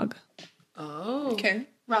a dog. Oh. Okay.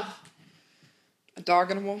 Rough. A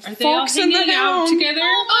dog and a wolf. Are they all Fox and the hanging out hound. together?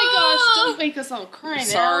 Oh my gosh, don't make us all cry now.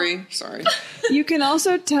 Sorry. You can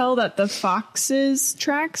also tell that the fox's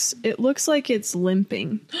tracks, it looks like it's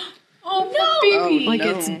limping. Oh no, baby. Like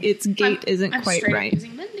no. its gait isn't I'm quite straight right.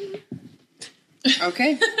 using mending.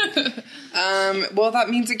 Okay. Well, that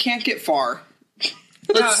means it can't get far.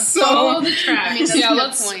 Follow the tracks. I mean, that's Yeah, the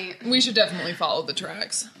let's. point. We should definitely follow the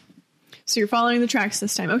tracks. So you're following the tracks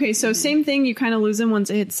this time. Okay, so same thing. You kind of lose them once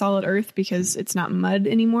it hits solid earth because it's not mud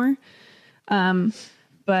anymore.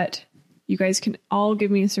 But you guys can all give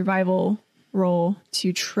me a survival roll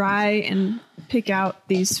to try and pick out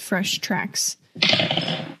these fresh tracks.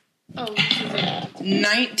 Oh, this is it.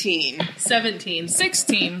 19. 17.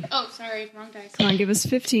 16. Oh, sorry, wrong dice. Come on, give us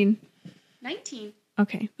 15. 19.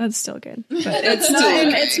 Okay, that's still good. But still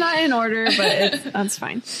okay. it's not in order, but that's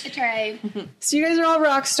fine. I tried. So you guys are all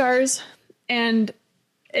rock stars, and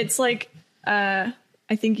it's like I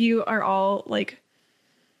think you are all like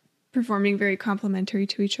performing very complimentary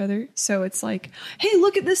to each other. So it's like, hey,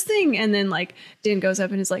 look at this thing, and then like Din goes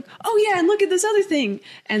up and is like, oh yeah, and look at this other thing,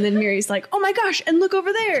 and then Miri's like, oh my gosh, and look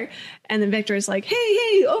over there, and then Victor is like,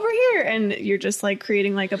 hey, over here, and you're just like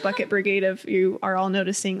creating like a bucket brigade of you are all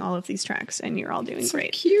noticing all of these tracks, and you're all doing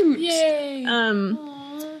great. Cute. Yay.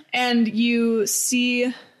 And you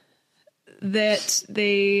see that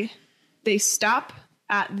they stop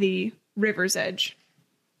at the river's edge,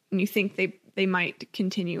 and you think they might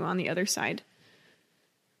continue on the other side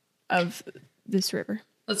of this river.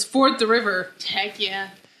 Let's ford the river. Heck yeah.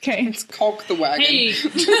 Okay. Let's caulk the wagon. Hey.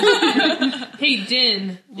 Hey,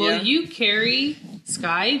 Din, will Yeah? you carry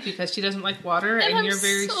Sky because she doesn't like water and, I'm you're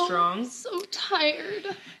very strong? So tired.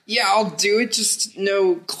 Yeah, I'll do it. Just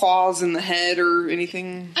no claws in the head or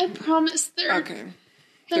anything. I promise they're Okay.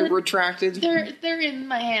 They're retracted. they're in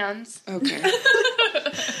my hands. Okay.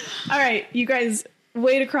 All right, you guys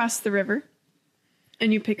wade across the river,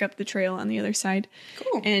 and you pick up the trail on the other side.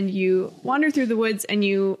 Cool. And you wander through the woods, and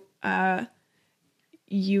you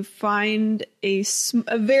find a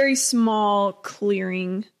very small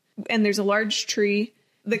clearing, and there's a large tree,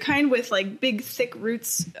 the kind with like big thick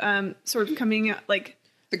roots, sort of coming out like.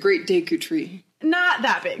 The Great Deku Tree. Not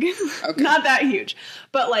that big, Okay. not that huge,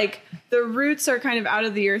 but like the roots are kind of out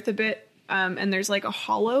of the earth a bit, and there's like a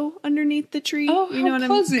hollow underneath the tree. Oh, you know how what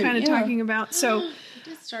pleasant, I'm kind of yeah. talking about. So,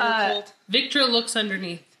 It started cold. Victor looks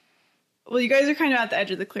underneath. well, you guys are kind of at the edge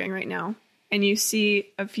of the clearing right now, and you see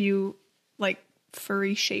a few like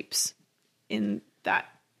furry shapes in that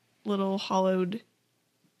little hollowed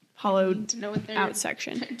To know what they're out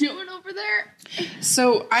section. doing over there.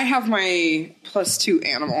 So I have my +2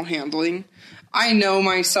 animal handling. I know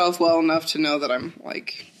myself well enough to know that I'm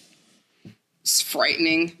like it's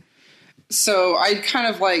frightening. So I kind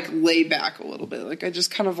of like lay back a little bit. Like I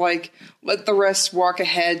just kind of like let the rest walk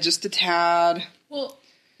ahead just a tad. Well,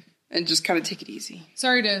 and just kind of take it easy.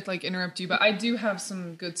 Sorry to like interrupt you, but I do have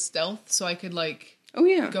some good stealth, so I could like Oh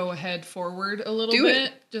yeah. go ahead forward a little Do it.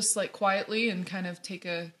 bit, just like quietly and kind of take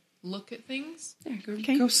a look at things. Yeah, go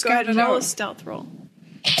Okay, go scout ahead it and roll a out. stealth roll.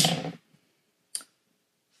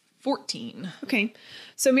 14. Okay,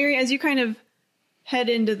 so Miri, as you kind of head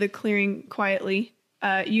into the clearing quietly,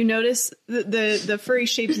 you notice the furry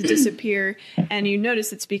shapes disappear, and you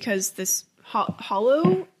notice it's because this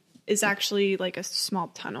hollow is actually like a small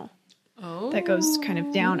tunnel that goes kind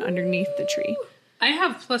of down underneath the tree. I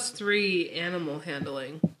have +3 animal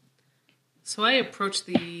handling. So I approach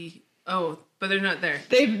the... Oh, but they're not there.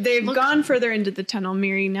 They've gone further into the tunnel,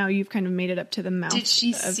 Miri. Now you've kind of made it up to the mouth. Did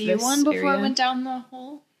she of see this one before area. it went down the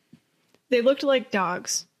hole? They looked like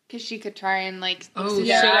dogs. Because she could try and like. Oh, see should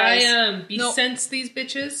their eyes. I sense these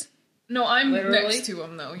bitches? No, I'm Literally? next to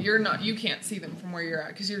them though. You're not. You can't see them from where you're at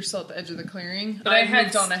because you're still at the edge of the clearing. But I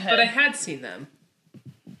moved on ahead. But I had seen them.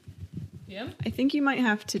 Yeah. I think you might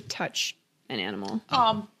have to touch an animal.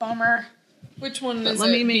 Oh, bummer. Which one But is let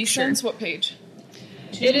it? me make Be sure. sense? What page?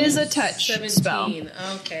 It is a touch 17. spell.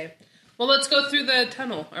 Okay. Well, let's go through the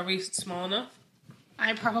tunnel. Are we small enough?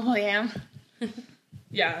 I probably am.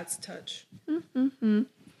 Yeah, it's touch.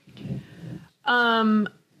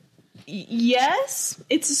 Yes,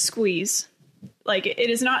 it's a squeeze. Like it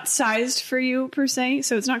is not sized for you per se,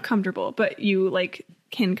 so it's not comfortable, but you like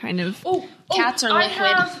can kind of. Cats are I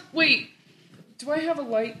liquid. Wait. Do I have a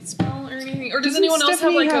light spell or anything? Or does Doesn't anyone else have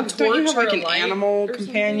Stephanie like a don't torch you have like or a an light animal or something?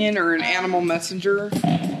 companion or an animal messenger?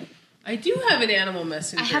 I do have an animal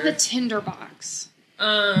messenger. I have a tinderbox.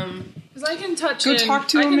 Because I can touch. Go an, talk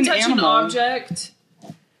to I him can in touch animal. an object.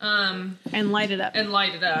 And light it up. And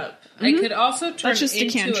light it up. I could also turn That's just a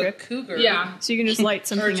into a cantrip. cougar. Yeah. So you can just light Or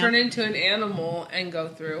something turn up. into an animal and go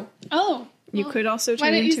through. Oh. You could also why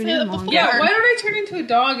turn didn't you into an say that animal. before? Yeah, why don't I turn into a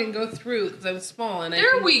dog and go through because I'm small and I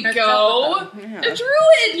There can we catch go. up with them. A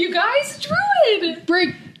druid, you guys, a druid.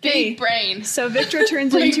 Big Hey. brain. So Victor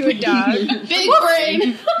turns into a dog. Big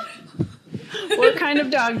brain. What kind of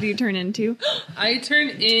dog do you turn into? I turn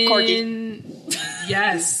in Corgi.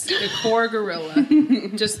 Yes, a core gorilla.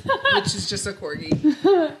 Which is just a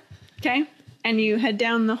corgi. Okay, and you head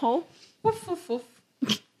down the hole. Woof, woof, woof.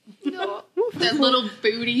 That little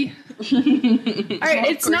booty. All right,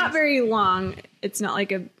 it's not very long. It's not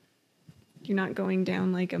like a. You're not going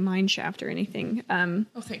down like a mine shaft or anything. Oh,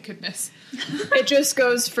 thank goodness. It just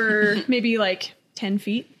goes for maybe like 10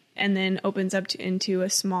 feet and then opens up into a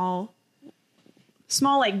small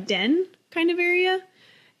like den kind of area.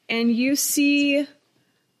 And you see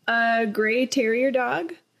a gray terrier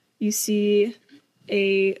dog. You see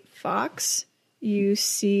a fox. You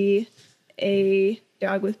see a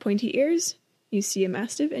dog with pointy ears. You see a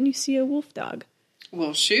mastiff and you see a wolf dog.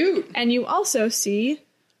 Well, shoot. And you also see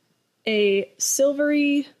a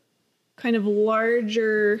silvery, kind of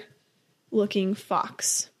larger looking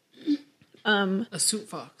fox. A suit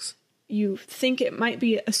fox. You think it might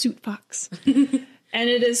be a suit fox. And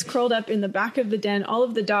it is curled up in the back of the den. All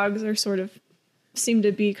of the dogs are seem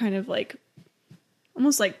to be kind of like,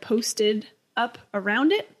 almost like posted up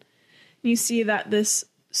around it. You see that this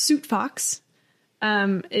suit fox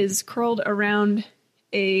is curled around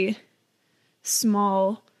a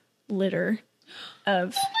small litter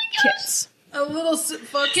of kits. A little suit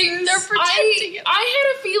fox. They're protecting it. I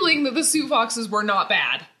had a feeling that the suit foxes were not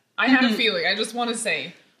bad. I had a feeling. I just want to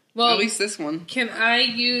say. Well, At least this one. can I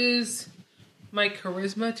use my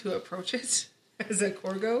charisma to approach it as a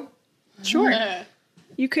corgo? Sure.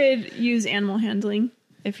 You could use animal handling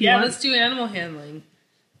if you Yeah, want. let's do animal handling.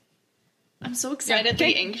 I'm so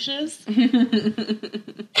excitedly anxious.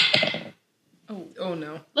 Oh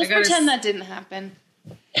no. Let's I got pretend that didn't happen.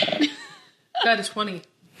 got a 20.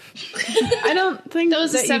 I don't think That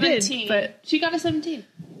was a you 17. did, but She got a 17.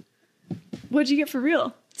 what'd you get for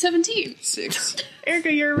real? 17. 6.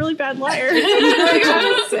 Erica, you're a really bad liar.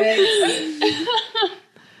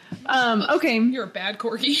 Okay, You're a bad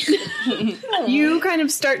corgi. you kind of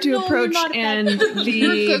start to approach, not and good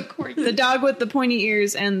the corgi. dog with the pointy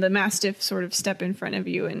ears and the mastiff sort of step in front of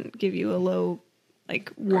you and give you a low,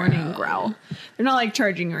 like, warning growl. They're not like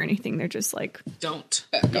charging or anything. They're just like, Don't.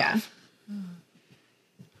 yeah.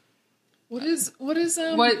 What is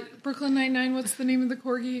What? Brooklyn Nine-Nine? What's the name of the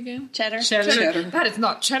corgi again? Cheddar. Cheddar. That is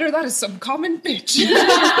not cheddar. That is some common bitch.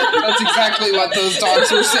 That's exactly what those dogs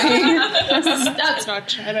were saying. That's not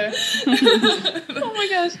cheddar. Oh my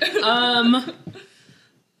gosh.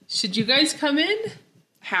 Should you guys come in?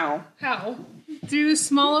 How? How? Through the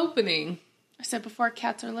small opening. I said before,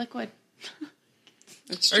 cats are liquid.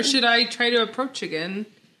 That's Or true. should I try to approach again?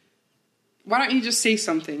 Why don't you just say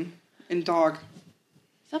something in dog?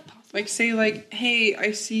 Is that possible? Like, say, like, hey,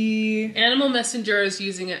 I see... Animal messenger is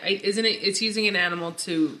using it, isn't it? It's using an animal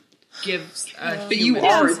to give But you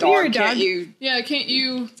are a you're a dog, dog. can't you? Yeah, can't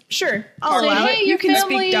you? Sure, I'll Say, allow hey, it. You your can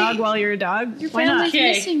family- speak dog while you're a dog. Your Why not? family's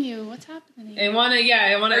Okay. missing you. What's happening? I want to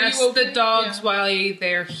Are ask you the open? dogs Yeah. why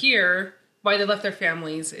they're here, why they left their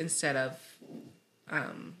families instead of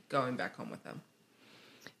going back home with them.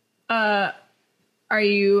 Are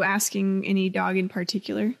you asking any dog in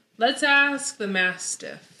particular? Let's ask the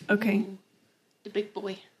Mastiff. Okay, The big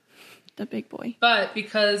boy. the big boy. But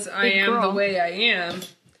because I Big am the girl. way I am,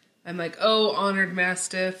 I'm like, oh, honored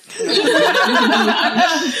Mastiff.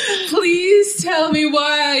 Please tell me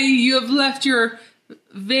why you have left your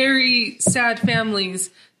very sad families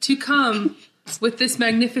to come with this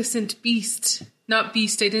magnificent beast. Not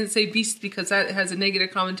beast, I didn't say beast because that has a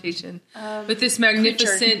negative connotation. With this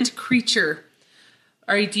magnificent creature.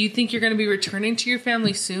 Do you think you're going to be returning to your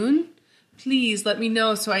family soon? Please let me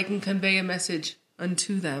know so I can convey a message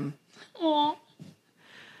unto them. Aw.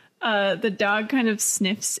 The dog kind of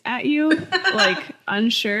sniffs at you, like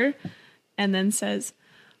unsure, and then says,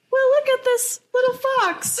 "Well, look at this little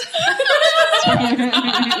fox.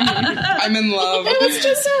 I'm in love. It was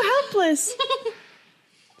just so helpless.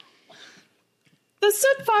 The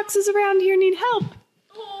soot foxes around here need help."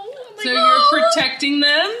 So you're protecting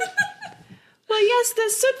them? Well, yes, the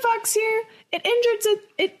soot fox here, it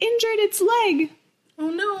injured its leg, Oh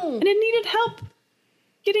no. and it needed help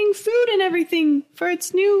getting food and everything for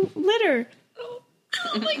its new litter. Oh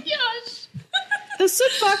my gosh. The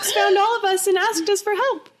soot fox found all of us and asked us for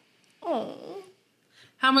help. Oh.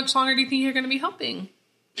 How much longer do you think you're going to be helping?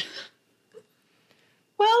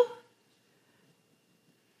 Well,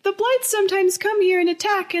 the blights sometimes come here and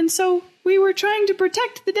attack, and so we were trying to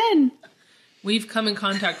protect the den. We've come in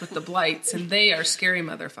contact with the blights, and they are scary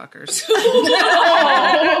motherfuckers.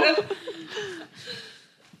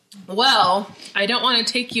 Well, I don't want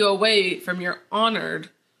to take you away from your honored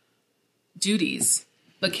duties,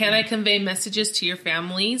 but can I convey messages to your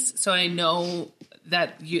families so I know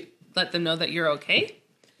that you let them know that you're okay?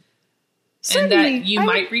 Certainly, And that you I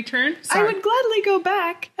might would- return? I Sorry. would gladly go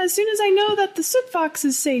back as soon as I know that the soot fox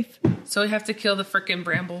is safe. So we have to kill the frickin'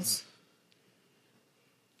 brambles.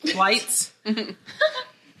 Blights.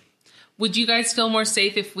 Would you guys feel more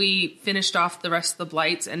safe if we finished off the rest of the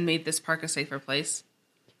blights and made this park a safer place?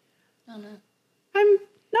 Oh no. I'm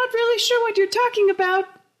not really sure what you're talking about.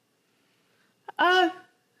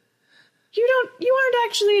 You aren't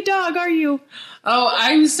actually a dog, are you? Oh,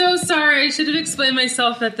 I'm so sorry. I should have explained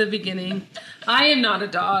myself at the beginning. I am not a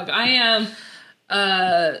dog. I am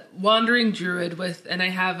a wandering druid and I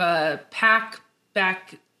have a pack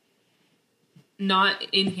back, not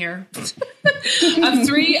in here, of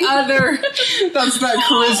 3 other, That's that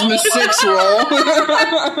charisma 6 roll.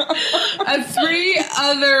 of 3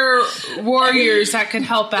 other warriors that could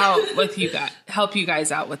help you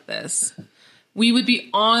guys out with this. We would be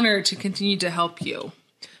honored to continue to help you.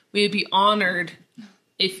 We would be honored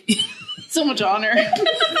if So much honor.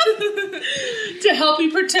 to help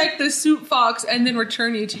you protect the soot fox and then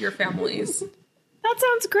return you to your families. That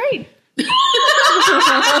sounds great.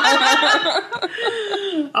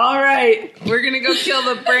 All right, we're gonna go kill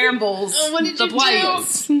the brambles. What did the you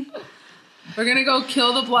blights. We're gonna go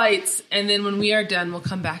kill the blights, and then when we are done, we'll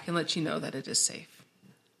come back and let you know that it is safe.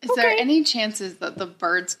 Is there Okay. any chances that the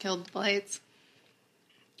birds killed the blights?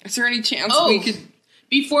 Is there any chance Oh, we could...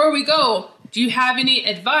 before we go, do you have any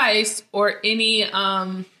advice or any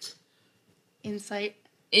Insight.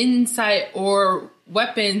 insight or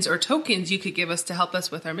weapons or tokens you could give us to help us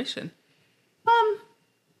with our mission?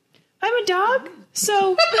 I'm a dog,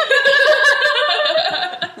 so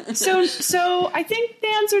so I think the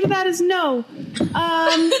answer to that is no.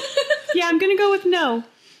 Yeah, I'm gonna go with no.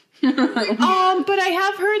 But I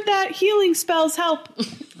have heard that healing spells help.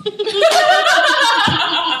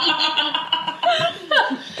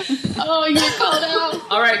 Oh, you were called out.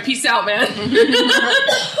 All right, peace out, man.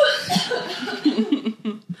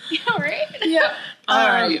 All right. Yeah. All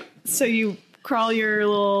right. So you crawl your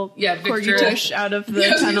little Yeah, corgi Victor. tush out of the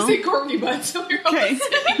I was tunnel. gonna say corgi butt, so you're Okay.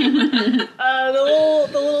 The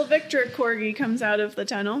little Victor corgi comes out of the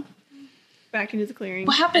tunnel, back into the clearing.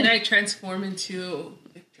 What And happened? I transform into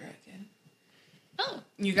Victor again. Oh,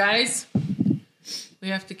 You guys, we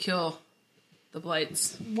have to kill the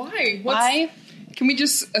blights. Why? why? Can we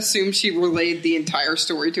just assume she relayed the entire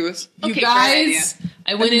story to us? You Okay, guys,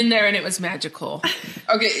 I went in there and it was magical.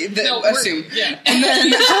 Okay, No, we're- assume. Yeah. And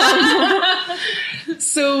then,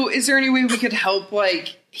 so is there any way we could help,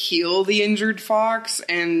 like, heal the injured fox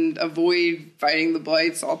and avoid fighting the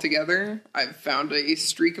blights altogether? I've found a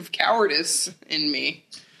streak of cowardice in me.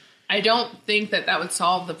 I don't think that would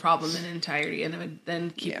solve the problem in entirety, and it would then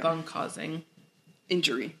keep on causing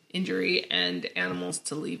injury and animals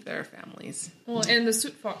to leave their families. Well, and the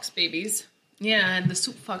soot fox babies. Yeah, and the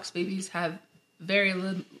soot fox babies have very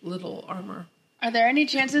little armor. Are there any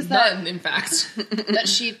chances that None, in fact. that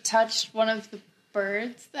she touched one of the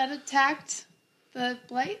birds that attacked the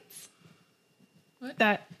blights?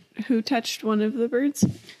 That who touched one of the birds?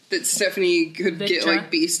 that Stephanie could get Victra.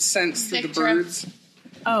 like beast sense through the Victra. birds.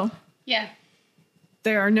 Oh, Yeah.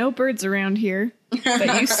 there are no birds around here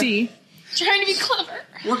that you see. Trying to be clever.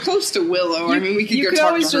 We're close to Willow. I mean, we could You go could talk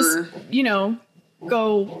always to her. just,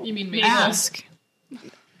 go You mean Maple? ask.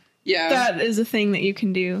 Yeah, That is a thing that you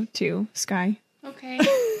can do too, Sky. Okay.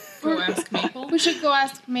 Go ask Maple. We should go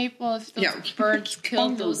ask Maple if those Yeah. birds killed Call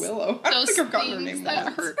her those, Willow. I don't those think I've gotten her things name that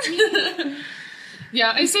right. hurt me.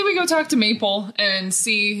 Yeah, I say we go talk to Maple and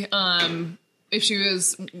see if she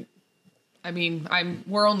was. I mean,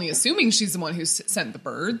 we're only assuming she's the one who sent the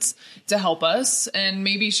birds to help us, and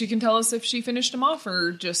maybe she can tell us if she finished them off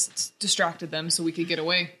or just distracted them so we could get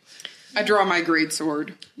away. I draw my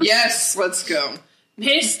greatsword. Yes, let's go.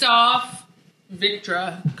 Pissed off,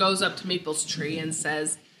 Victra goes up to Maple's tree and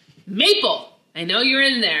says, Maple, I know you're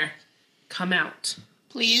in there. Come out.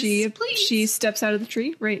 Please, please. She steps out of the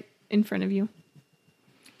tree right in front of you.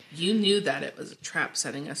 You knew that it was a trap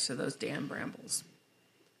setting us to those damn brambles.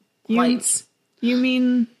 You- Lights. You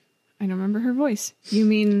mean I don't remember her voice. You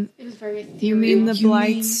mean It was very you mean the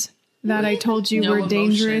blights that I told you No were emotion.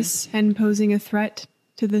 dangerous and posing a threat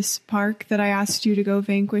to this park that I asked you to go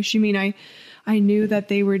vanquish? You mean I knew that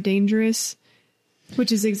they were dangerous,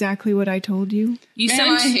 which is exactly what I told you. You Man,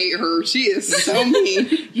 I sent hate her. She is so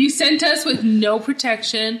mean. you sent us with no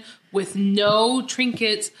protection, with no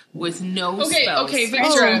trinkets, with no Okay, spells. okay,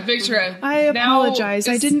 Victra, Oh. Victra. I now apologize.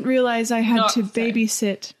 I is didn't realize I had not to fair.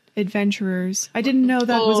 babysit adventurers. I didn't know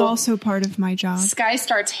that was Oh. also part of my job. Sky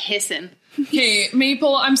starts hissing. Okay,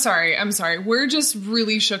 Maple, I'm sorry. We're just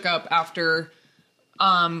really shook up after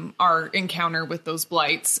our encounter with those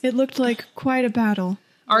blights. It looked like quite a battle.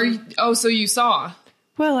 So you saw.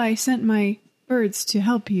 Well, I sent my birds to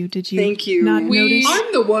help you. Did you Thank you. not notice?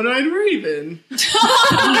 I'm the one-eyed raven.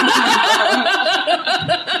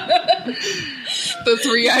 The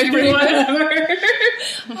three-eyed raven.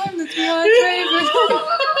 I'm the three-eyed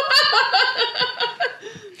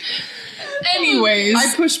Anyways.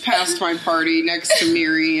 I push past my party next to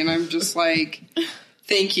Miri, and I'm just like,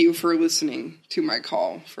 thank you for listening to my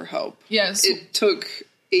call for help. Yes. It took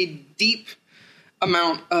a deep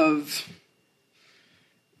amount of,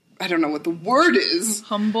 I don't know what the word is.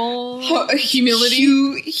 Humble.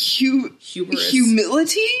 Humility? Hubris.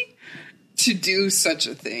 Humility to do such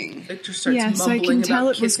a thing. Victor starts Yes, I mumbling can tell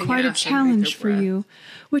about it was kissing quite a ass underneath challenge her for breath. you,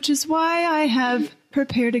 which is why I have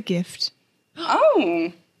prepared a gift.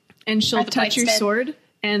 Oh. And she'll Are the touch blights your dead? sword,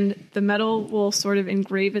 and the metal will sort of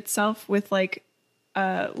engrave itself with like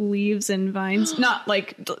leaves and vines, not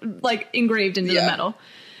like engraved into the Yeah. metal.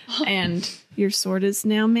 And your sword is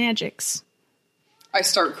now magic's. I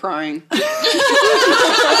start crying. That's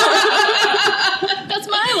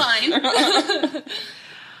my line.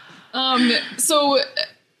 So,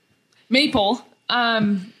 Maple,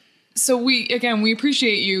 so we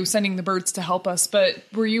appreciate you sending the birds to help us, but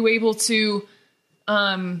were you able to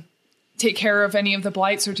take care of any of the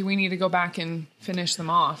blights, or do we need to go back and finish them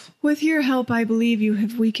off? With your help, I believe you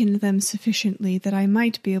have weakened them sufficiently that I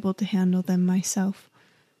might be able to handle them myself.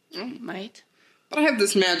 Might. But I have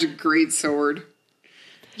this magic greatsword.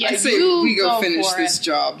 Yeah, I say you we go finish for this it.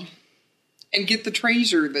 job and get the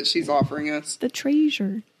treasure that she's offering us. The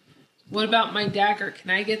treasure. What about my dagger?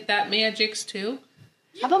 Can I get that magic's too?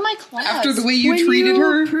 How about my claws? After the way you when treated you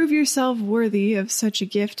her, prove yourself worthy of such a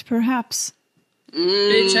gift, perhaps.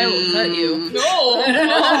 Bitch, I will cut you.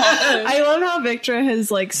 I love how Victra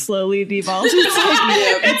has like slowly devolved.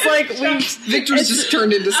 It's like we've Victor's just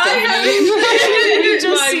turned into Stephanie. You've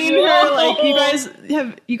just My seen her, like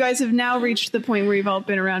God. you guys have now reached the point where you've all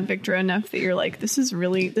been around Victra enough that you're like, this is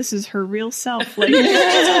her real self. Like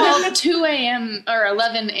It's 2 a.m. or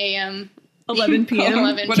 11 a.m. 11 p.m.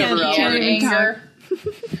 11 Whatever p.m. hour it is. anger.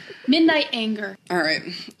 Midnight anger. All right,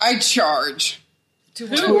 I charge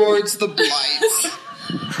towards the blights.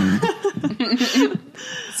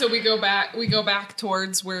 So we go back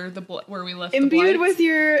towards where we left. Imbued the blights. with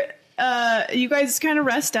your you guys kind of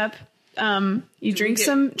rest up. You drink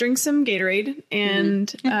some Gatorade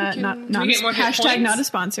and not we get more hit hashtag points? not a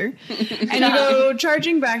sponsor. And you go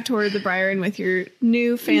charging back toward the Briar with your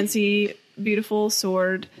new fancy beautiful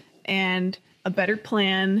sword and a better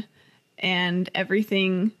plan and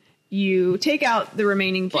everything. You take out the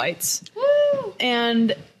remaining blights.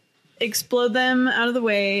 And explode them out of the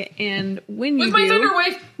way, and when you With my do,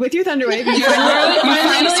 Thunderwave. with your Thunderwave, you Finally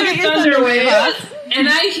finally get your Thunderwave. Thunderwave off. And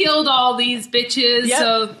I healed all these bitches, Yep.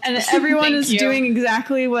 so And everyone Thank is you. doing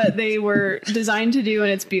exactly what they were designed to do, and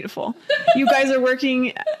it's beautiful. You guys are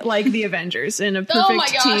working like the Avengers in a perfect my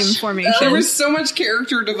gosh. team formation. There was so much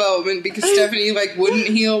character development because Stephanie like wouldn't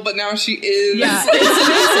heal, but now she is. Yeah,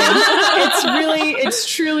 it's amazing. It's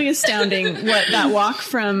truly astounding what that walk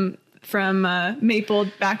from Maple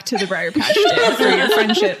back to the Briar Patch did for your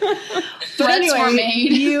friendship. But Threats were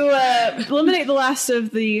made. you eliminate the last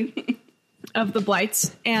of the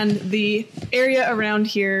blights, and the area around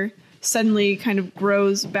here suddenly kind of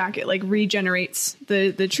grows back. It like regenerates.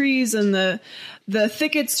 The trees and the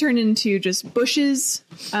thickets turn into just bushes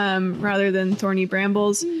rather than thorny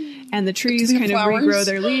brambles, and the trees Do they kind have of regrow flowers?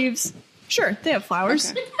 their leaves. Sure, they have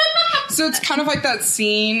flowers. Okay. So it's kind of like that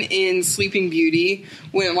scene in Sleeping Beauty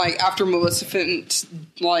when, like, after Maleficent,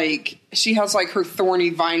 like, she has, like, her thorny,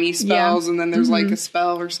 viney spells, and then there's, like, a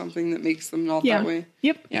spell or something that makes them not Yeah. that way.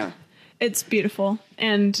 Yep. Yeah. It's beautiful,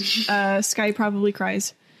 and Sky probably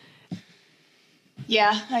cries.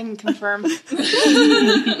 Yeah, I can confirm.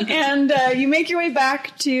 And you make your way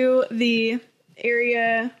back to the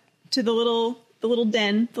area, to the little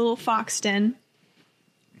den, the little fox den,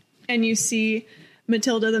 and you see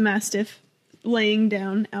Matilda the Mastiff laying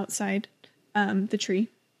down outside the tree,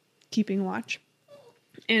 keeping watch.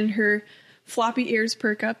 And her floppy ears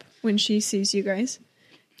perk up when she sees you guys,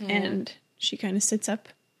 and she kind of sits up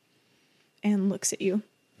and looks at you.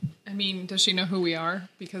 I mean, does she know who we are?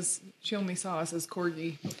 Because she only saw us as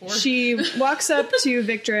Corgi before. She walks up to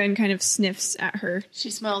Victra and kind of sniffs at her. She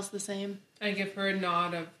smells the same. I give her a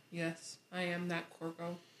nod of, yes, I am that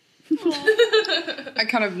Corgo. I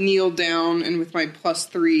kind of kneel down and with my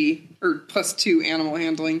 +3 or +2 animal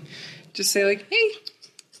handling, just say, like, hey,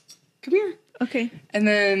 come here. Okay. And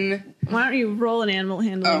then, Why don't you roll an animal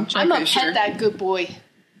handling Oh. check? I'm Okay, a pet sure. that good boy.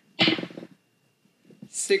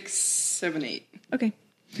 6, 7, 8. Okay.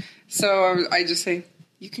 So I just say,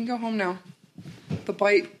 you can go home now. The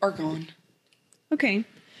bite are gone. Okay.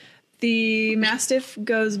 The Mastiff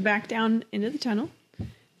goes back down into the tunnel,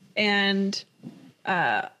 and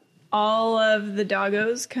all of the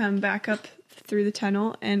doggos come back up through the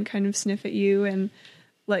tunnel and kind of sniff at you and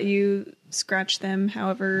let you scratch them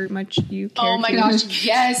however much you care Oh my to. gosh,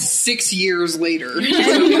 yes. 6 years later. Do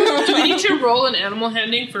we need to roll an animal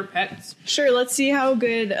handling for pets? Sure, let's see how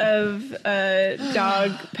good of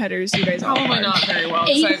dog petters you guys all Probably are. not very well.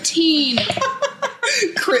 'cause 18.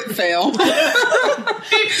 Crit fail.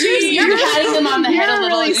 You're patting them on the head You're a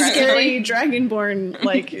little really aggressively. scary dragonborn.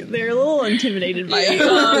 Like, they're a little intimidated by you.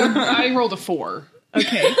 I rolled a 4.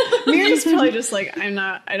 Okay. Miriam's probably just like, I'm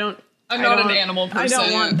not I'm not an animal I person.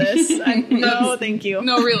 don't want this. No, thank you.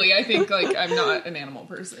 No, really, I think like I'm not an animal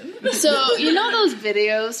person. So, you know those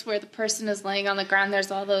videos where the person is laying on the ground,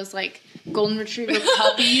 there's all those like golden retriever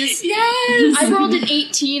puppies? Yes! I rolled an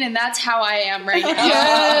 18 and that's how I am right now.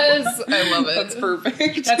 Yes, I love it. That's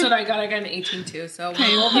perfect. That's what I got. I got an 18 too, so You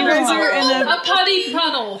guys are in a putty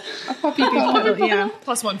puddle. A puppy puddle. yeah.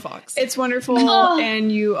 +1 fox. It's wonderful,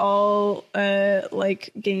 and you all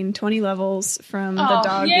like gain 20 levels from the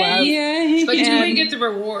dog lab. Yay. But do And- we get the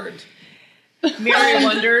reward? Mary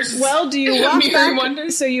Wonders. Well, do you walk Mary back?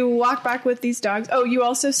 Wonders. So you walk back with these dogs. Oh, you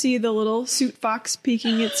also see the little suit fox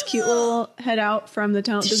peeking its cute little head out from the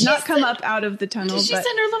tunnel. It does not come up out of the tunnel, Did she but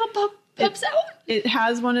send her little pups out? it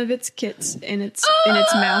has one of its kits in its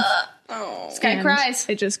mouth. Oh. Sky And cries.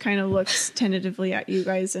 It just kind of looks tentatively at you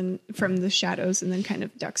guys and from the shadows, and then kind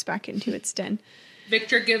of ducks back into its den.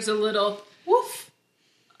 Victor gives a little woof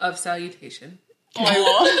of salutation.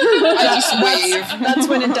 I just wave. That's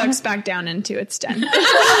when it ducks back down into its den.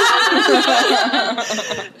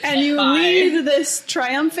 And you lead this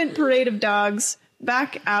triumphant parade of dogs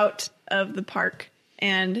back out of the park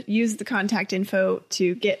and use the contact info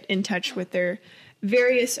to get in touch with their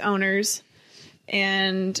various owners.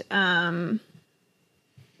 And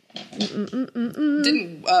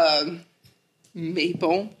Didn't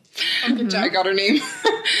Maple? I got her name.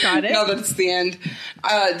 got it. Now that it's the end.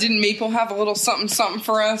 Didn't Maple have a little something something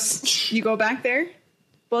for us? You go back there.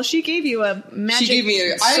 Well, she gave you a magic She gave me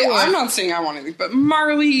a. sword. I'm not saying I want anything, but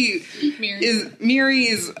Miri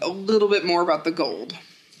is a little bit more about the gold.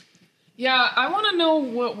 Yeah, I want to know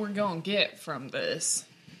what we're gonna get from this.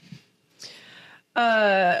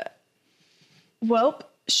 Well,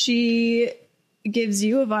 she gives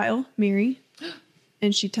you a vial, Miri,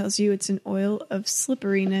 and she tells you it's an oil of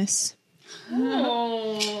slipperiness.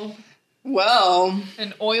 Oh. Well,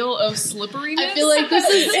 An oil of slipperiness? I feel like this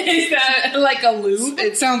is Is that like a lube?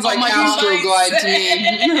 it sounds like my Astroglide to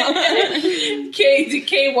me. Did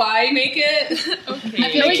KY make it? okay.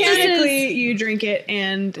 I feel like this Mechanically, you drink it,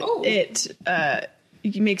 and Oh. it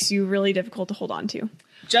makes you really difficult to hold on to.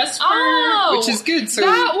 Just for Oh, Which is good, so-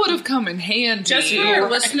 that would have come in handy. just for our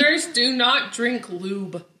listeners, do not drink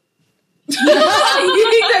lube.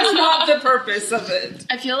 That's not the purpose of it.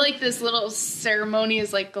 I feel like this little ceremony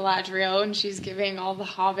is like Galadriel, and she's giving all the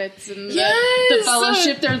hobbits and Yes! the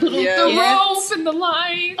fellowship their little Yeah. the gifts. rope and the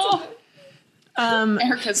light.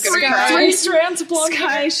 Erica's gonna Three cry. strands of blonde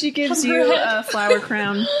Sky, hair. she gives From her you head. a flower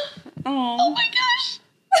crown. Oh my gosh!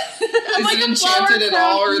 Is it enchanted at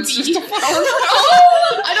all, or it's just a flower?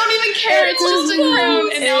 I don't even care. It's just a crown,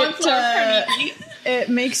 and now I'm flower crown. It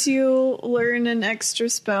makes you learn an extra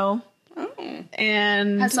spell. Oh.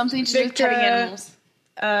 And Has something to do with petting Victra,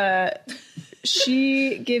 animals.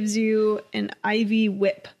 she gives you an ivy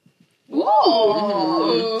whip.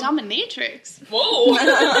 Ooh, dominatrix. Whoa,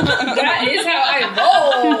 that is how I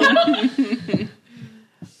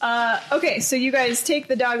roll. Okay, so you guys take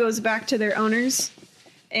the doggos back to their owners,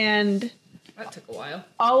 and That took a while.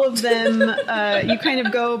 all of them, you kind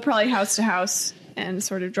of go probably house to house and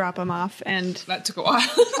sort of drop them off, and That took a while.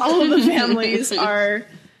 all of the families are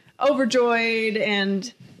overjoyed,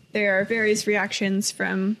 and there are various reactions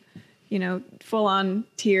from, full on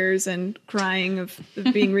tears and crying of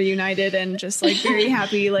being reunited, and just like very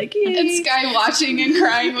happy, like, yay. And Sky watching and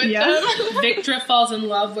crying with Yeah. them. Victra falls in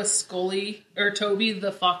love with Scully, or Toby,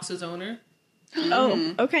 the fox's owner.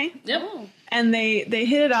 Oh, okay. Yep. And they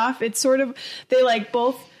hit it off. It's sort of, they like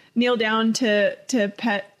both kneel down to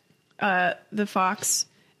pet the fox,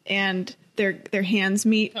 and their hands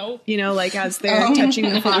meet, Oh. like as they're touching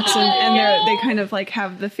the fox, and they kind of like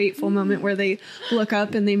have the fateful moment where they look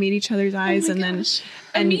up and they meet each other's eyes, and then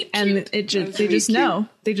and it just they just know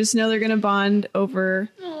they're gonna bond over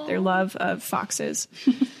their love of foxes.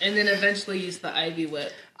 And then eventually use the ivy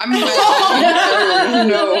whip. I'm imagining,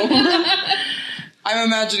 no. I'm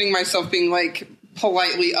imagining myself being like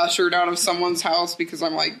politely ushered out of someone's house because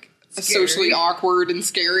I'm like socially awkward and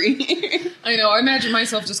scary. I know. I imagine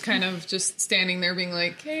myself just kind of just standing there being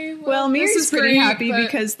like, hey, Well, this Miri's is pretty great, happy but-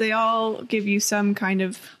 because they all give you some kind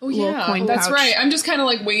of Oh, little yeah. coin That's pouch. right. I'm just kind of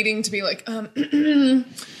like waiting to be like,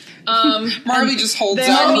 Marley just holds They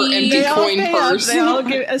out all, her empty they all coin pay up. purse. They all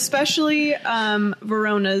give, especially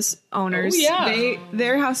Verona's owners. Oh, yeah.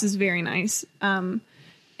 Their house is very nice, and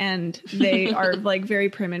they are like very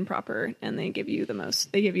prim and proper, and they give you the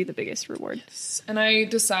most. They give you the biggest reward. and I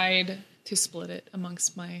decide to split it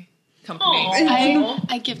amongst my company.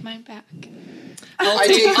 I give mine back. I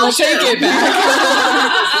take it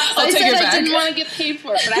back. I'll I take said it I back. didn't want to get paid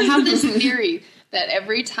for it, but I have this theory that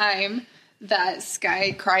every time that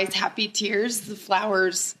Sky cries happy tears, the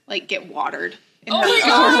flowers like get watered. In Oh her my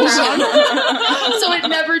ground. So it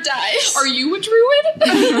never dies. Are you a druid?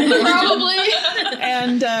 Probably.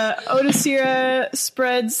 And Odysseira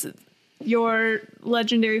spreads your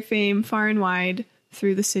legendary fame far and wide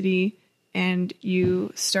through the city, and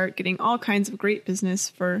you start getting all kinds of great business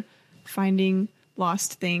for finding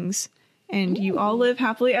lost things. And you all live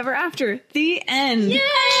happily ever after. The end.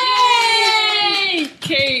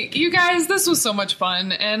 Okay, you guys, this was so much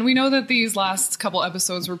fun, and we know that these last couple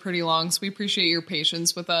episodes were pretty long, so we appreciate your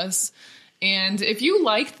patience with us. And if you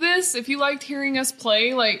liked this, if you liked hearing us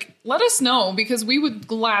play, like, let us know, because we would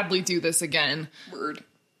gladly do this again. Word.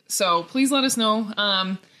 So please let us know.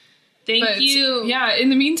 Thank But, you. Yeah, in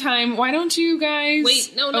the meantime, why don't you guys...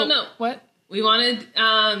 Wait, no. What? We wanted,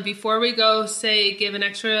 before we go, give an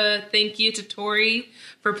extra thank you to Tori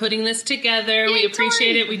for putting this together. We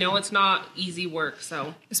appreciate it. We know it's not easy work,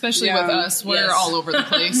 so. Especially Yeah. with us, we're Yes. all over the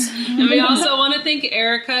place. And we also want to thank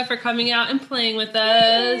Erica for coming out and playing with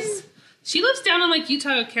us. She lives down in like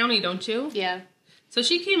Utah County, don't you? Yeah. So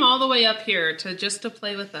she came all the way up here to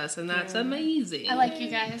play with us, and that's amazing. I like you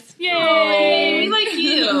guys. Yay! We like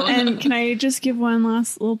you. And can I just give one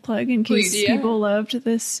last little plug in case Please. people loved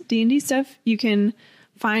this D&D stuff? You can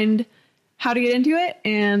find how to get into it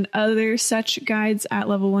and other such guides at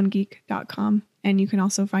level1geek.com. And you can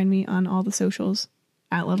also find me on all the socials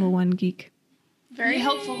at level1geek. Very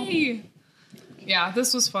helpful. Yay. Yeah,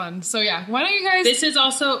 this was fun. So yeah, why don't you guys... This is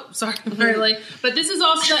also, sorry, Marley, but this is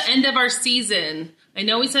also the end of our season. I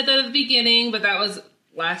know we said that at the beginning, but that was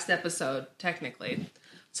last episode, technically.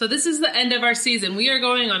 So this is the end of our season. We are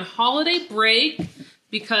going on holiday break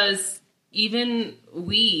because even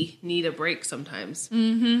we need a break sometimes.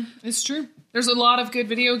 It's true. There's a lot of good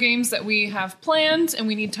video games that we have planned, and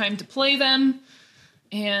we need time to play them.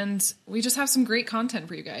 And we just have some great content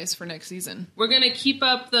for you guys for next season. We're going to keep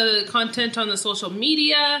up the content on the social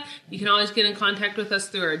media. You can always get in contact with us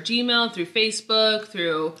through our Gmail, through Facebook,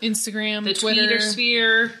 through Instagram, the Twitter. Tweeter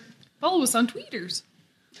sphere. Follow us on Tweeters.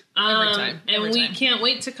 Every time. We can't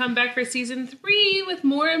wait to come back for season 3 with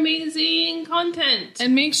more amazing content.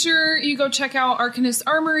 And make sure you go check out Arcanist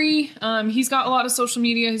Armory. He's got a lot of social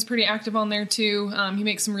media. He's pretty active on there too. He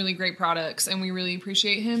makes some really great products, and we really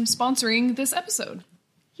appreciate him sponsoring this episode.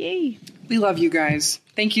 Yay. We love you guys.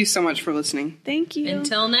 Thank you so much for listening. Thank you.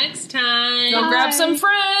 Until next time. Go grab some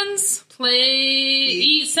friends.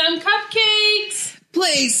 Eat some cupcakes.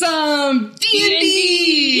 Play some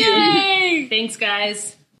D&D. Yay! Thanks,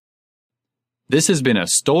 guys. This has been a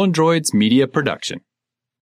Stolen Droids Media production.